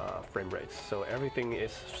frame rates. So everything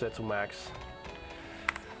is set to max.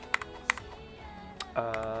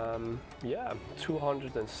 Yeah,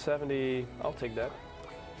 270, I'll take that.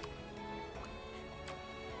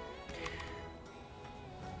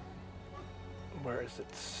 Where is it?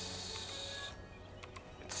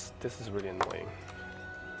 This is really annoying.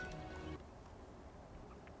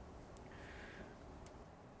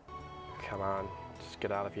 Come on, just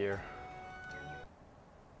get out of here.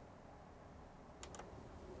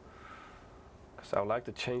 Because I would like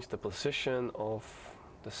to change the position of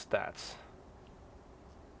the stats.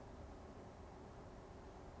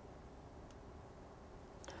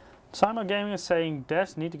 Simon Gaming is saying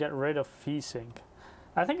devs need to get rid of VSync.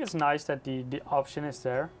 I think it's nice that the option is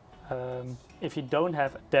there. If you don't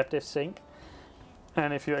have adaptive sync,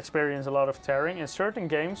 And if you experience a lot of tearing, in certain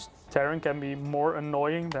games, tearing can be more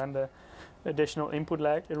annoying than the additional input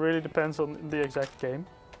lag. It really depends on the exact game.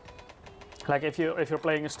 Like if you're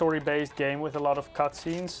playing a story-based game with a lot of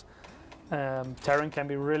cutscenes, tearing can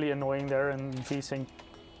be really annoying there, and VSync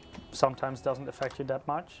sometimes doesn't affect you that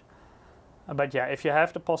much. But yeah, if you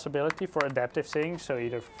have the possibility for adaptive sync, so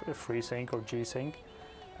either FreeSync or G-Sync,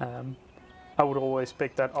 I would always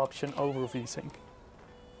pick that option over VSync.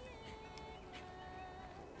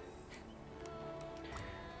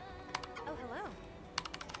 Oh, hello.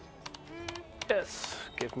 Yes,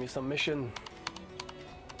 give me some mission.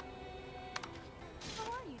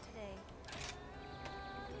 How are you today?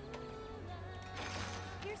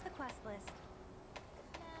 Here's the quest list.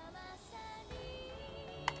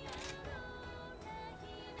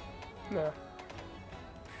 Nah.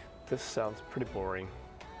 This sounds pretty boring.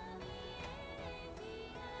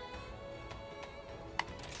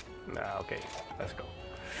 Nah, okay, let's go.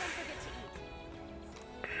 Don't forget to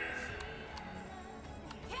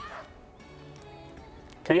eat.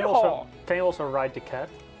 Can you also ride the cat?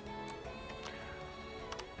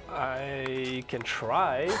 I can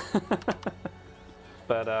try,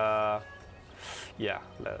 but yeah,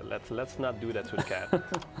 let's not do that to the cat. Let's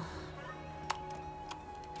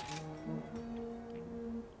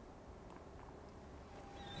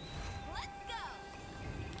go.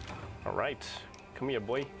 All right, come here,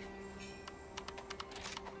 boy.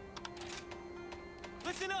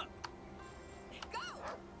 Listen up!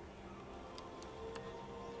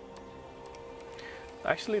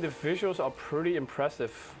 Actually, the visuals are pretty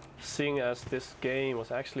impressive, seeing as this game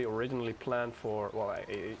was actually originally planned for, well,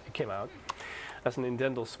 it came out as a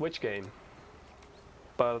Nintendo Switch game,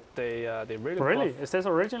 but they really Really? Is this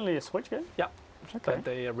originally a Switch game? Yeah. Okay. But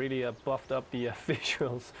they really buffed up the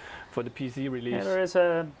visuals for the PC release. Yeah, there is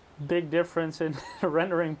a big difference in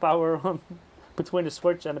rendering power between the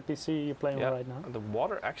Switch and the PC you're playing on right now. And the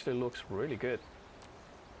water actually looks really good.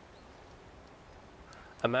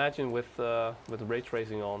 Imagine with ray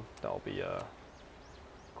tracing on, that'll be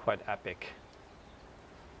quite epic.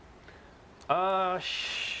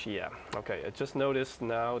 Yeah. Okay, I just noticed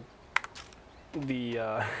now the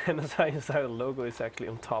NSI Insider logo is actually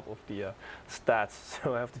on top of the stats,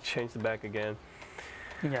 so I have to change the back again.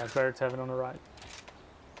 Yeah, it's better to have it on the right.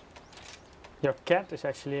 Your cat is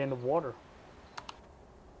actually in the water.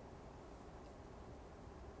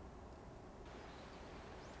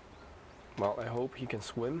 Well, I hope he can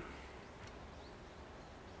swim.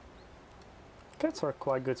 Cats are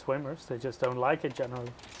quite good swimmers, they just don't like it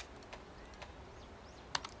generally.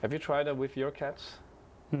 Have you tried that with your cats?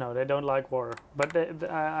 No, they don't like water. But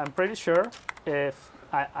I'm pretty sure if,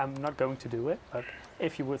 I'm not going to do it, but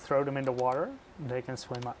if you would throw them in the water, they can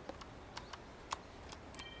swim up.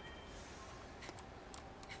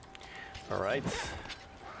 All right.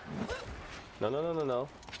 No, no, no, no, no.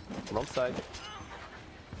 Wrong side.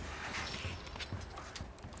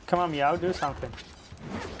 Come on, Meow, do something.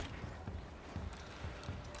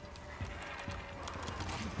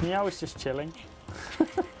 Meow is just chilling.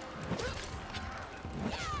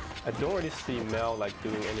 I don't really see Mel like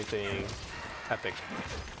doing anything epic.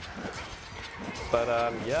 But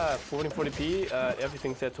yeah, 1440p,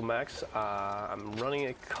 everything set to max. I'm running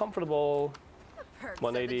a comfortable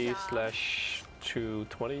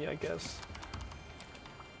 180/220, I guess.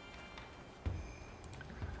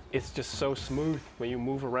 It's just so smooth when you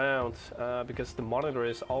move around because the monitor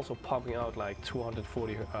is also pumping out like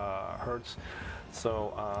 240 hertz.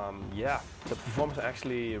 So yeah, the performance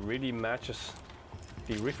actually really matches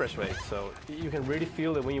the refresh rate. So you can really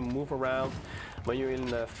feel that when you move around, when you're in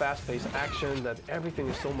fast-paced action, that everything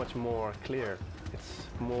is so much more clear. It's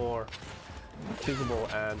more visible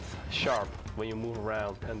and sharp when you move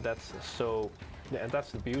around, and that's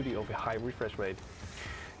the beauty of a high refresh rate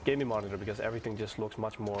gaming monitor, because everything just looks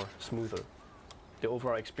much more smoother. The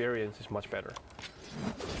overall experience is much better.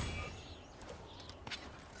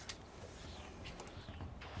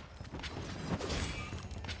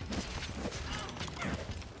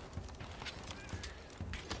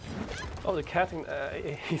 Oh, the cat,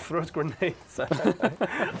 he throws grenades.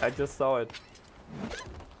 I just saw it.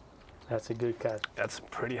 That's a good cat. That's a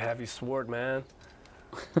pretty heavy sword, man.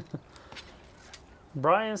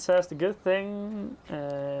 Brian says the good thing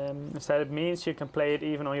is that it means you can play it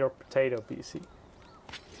even on your potato PC.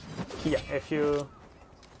 Yeah, if you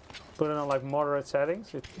put it on like moderate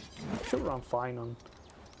settings, it should run fine on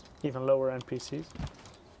even lower end PCs.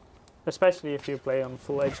 Especially if you play on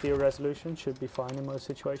full HD resolution, should be fine in most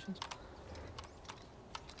situations.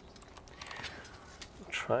 I'm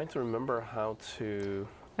trying to remember how to...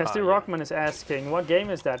 SD Rockman is asking, what game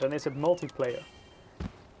is that and is it multiplayer?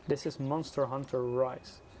 This is Monster Hunter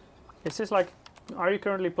Rise. Is this like, are you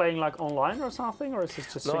currently playing like online or something, or is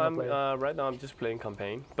this just No, single player? right now I'm just playing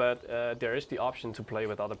campaign, but there is the option to play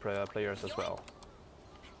with other players as well.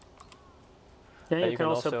 Yeah, and you can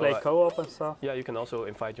also play co-op and stuff. Yeah, you can also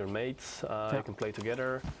invite your mates. You can play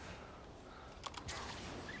together.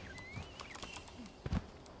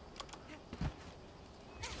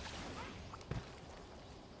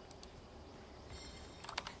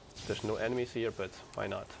 There's no enemies here, but why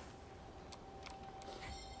not?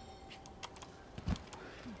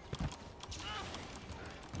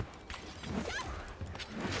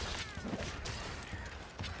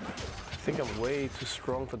 I think I'm way too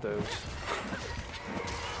strong for those.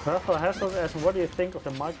 Rafael Hessels asks, what do you think of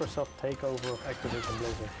the Microsoft takeover of Activision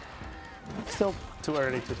Blizzard? Still too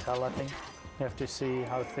early to tell, I think. You have to see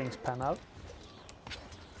how things pan out.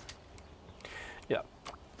 Yeah,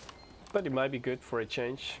 but it might be good for a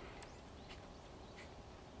change.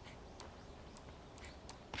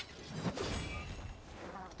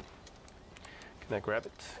 Can I grab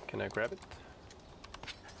it? Can I grab it?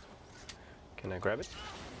 Can I grab it?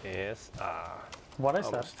 Yes. What is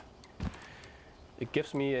almost. It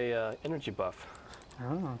gives me a energy buff,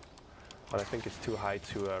 that? Oh. but I think it's too high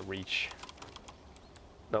to reach.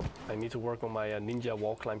 Nope, I need to work on my ninja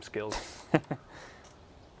wall climb skills.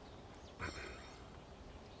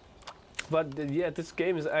 But yeah, this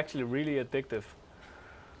game is actually really addictive.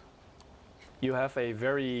 You have a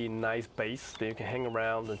very nice base that you can hang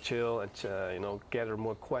around and chill and you know, gather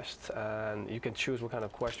more quests, and you can choose what kind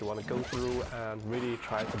of quest you want to go through and really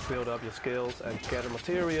try to build up your skills and gather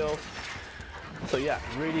materials. So yeah,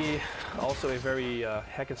 really also a very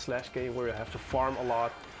hack and slash game where you have to farm a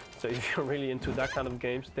lot. So if you're really into that kind of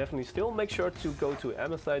games, definitely still make sure to go to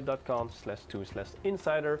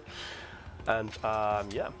msi.com/2/insider, and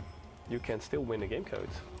yeah, you can still win the game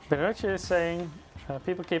codes. Benucci is saying,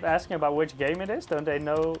 people keep asking about which game it is. Don't they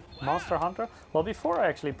know Monster Hunter? Well, before I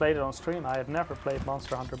actually played it on stream, I had never played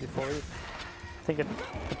Monster Hunter before either. I think it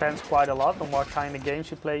depends quite a lot on what kind of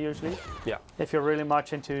games you play usually. Yeah. If you're really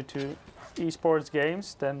much into esports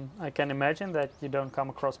games, then I can imagine that you don't come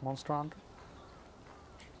across Monster Hunter.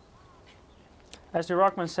 As the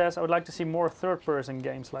Rockman says, I would like to see more third-person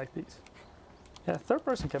games like these. Yeah,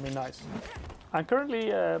 third-person can be nice. I'm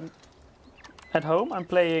currently at home. I'm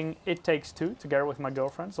playing It Takes Two together with my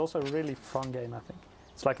girlfriend. It's also a really fun game, I think.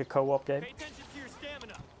 It's like a co-op game. Pay attention to your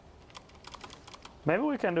stamina. Maybe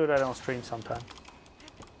we can do that on stream sometime.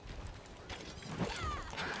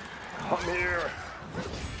 Come here!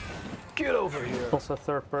 Get over here! Also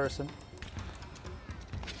third person.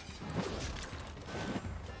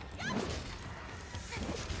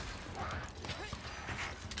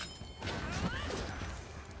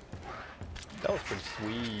 That was pretty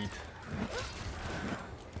sweet.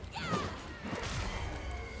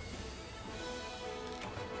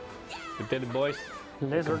 We did it, boys.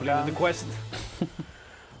 Lizard Completed down. the quest.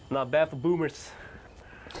 Not bad for boomers.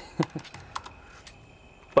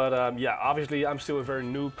 But yeah, obviously I'm still a very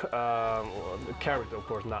noob character, of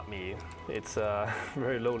course, not me. It's a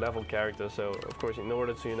very low level character, so of course in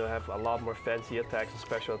order to have a lot more fancy attacks and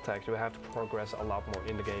special attacks, you have to progress a lot more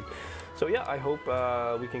in the game. So yeah, I hope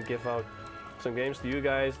we can give out some games to you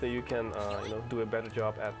guys that you can do a better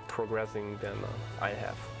job at progressing than I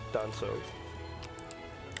have done so.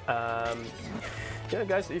 Yeah,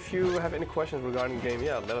 guys, if you have any questions regarding the game,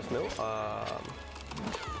 yeah, let us know.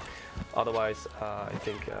 Otherwise, I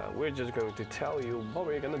think we're just going to tell you what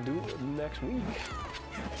we're gonna do next week.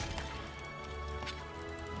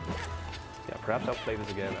 Yeah, perhaps I'll play this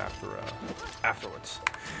again afterwards.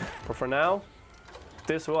 But for now,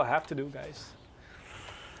 this will have to do, guys.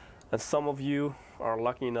 And some of you are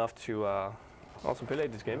lucky enough to also play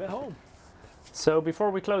this game at home. So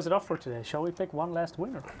before we close it off for today, shall we pick one last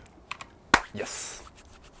winner? Yes.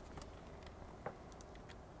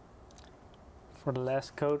 For the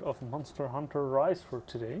last code of Monster Hunter Rise for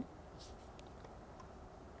today.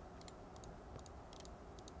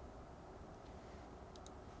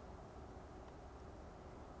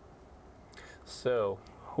 So,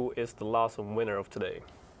 who is the last winner of today?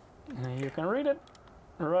 You can read it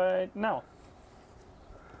right now.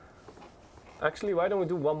 Actually, why don't we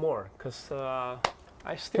do one more? Because I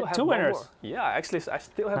still have two one winners. more. Yeah, actually, I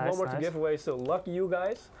still have one more to give away. So lucky you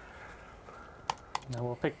guys. Now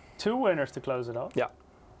we'll pick two winners to close it off. Yeah.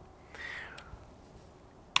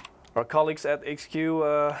 Our colleagues at HQ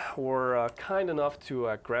were kind enough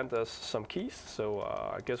to grant us some keys. So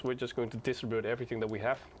I guess we're just going to distribute everything that we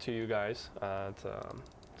have to you guys. And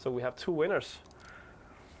so we have two winners.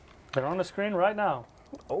 They're on the screen right now.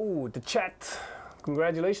 Oh, the chat.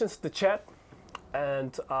 Congratulations, the chat.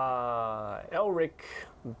 And Elric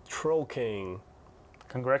Troll King.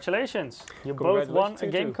 Congratulations! You both won a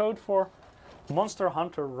game code for Monster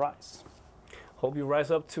Hunter Rise. Hope you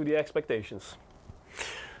rise up to the expectations.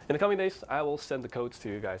 In the coming days, I will send the codes to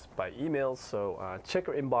you guys by email, so check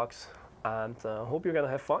your inbox, and hope you're gonna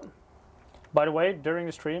have fun. By the way, during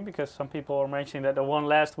the stream, because some people are mentioning that they won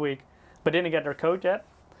last week but didn't get their code yet,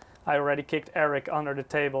 I already kicked Eric under the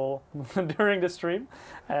table during the stream,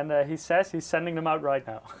 and he says he's sending them out right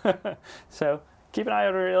now. So keep an eye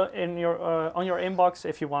out on your inbox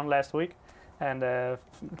if you won last week, and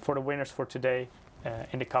for the winners for today,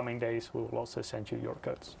 in the coming days, we will also send you your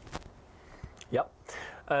codes. Yep.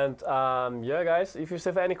 And yeah, guys, if you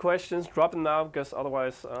still have any questions, drop them now, because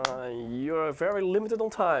otherwise you're very limited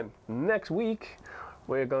on time. Next week,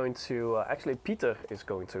 we're going to, actually Peter is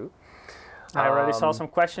going to. I already saw some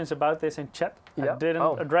questions about this in chat. Yeah. I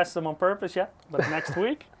didn't address them on purpose yet, but next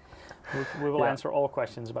week we will answer all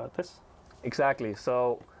questions about this. Exactly.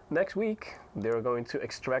 So next week, they're going to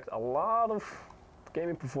extract a lot of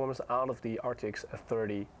gaming performance out of the RTX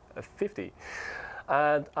 3050.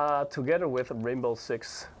 And together with Rainbow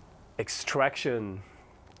Six Extraction,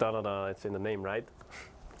 it's in the name, right?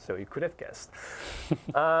 So you could have guessed.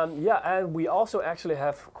 Yeah, and we also actually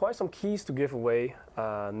have quite some keys to give away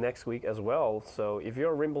next week as well. So if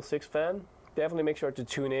you're a Rainbow Six fan, definitely make sure to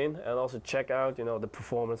tune in and also check out, the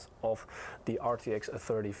performance of the RTX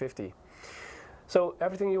 3050. So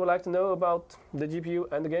everything you would like to know about the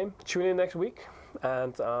GPU and the game, tune in next week.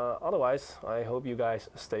 And otherwise, I hope you guys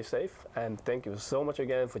stay safe, and thank you so much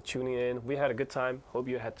again for tuning in. We had a good time. Hope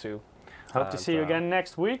you had too. Hope to see you again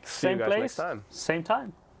next week. See you Same guys place, next time. same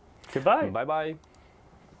time. Goodbye. Bye bye.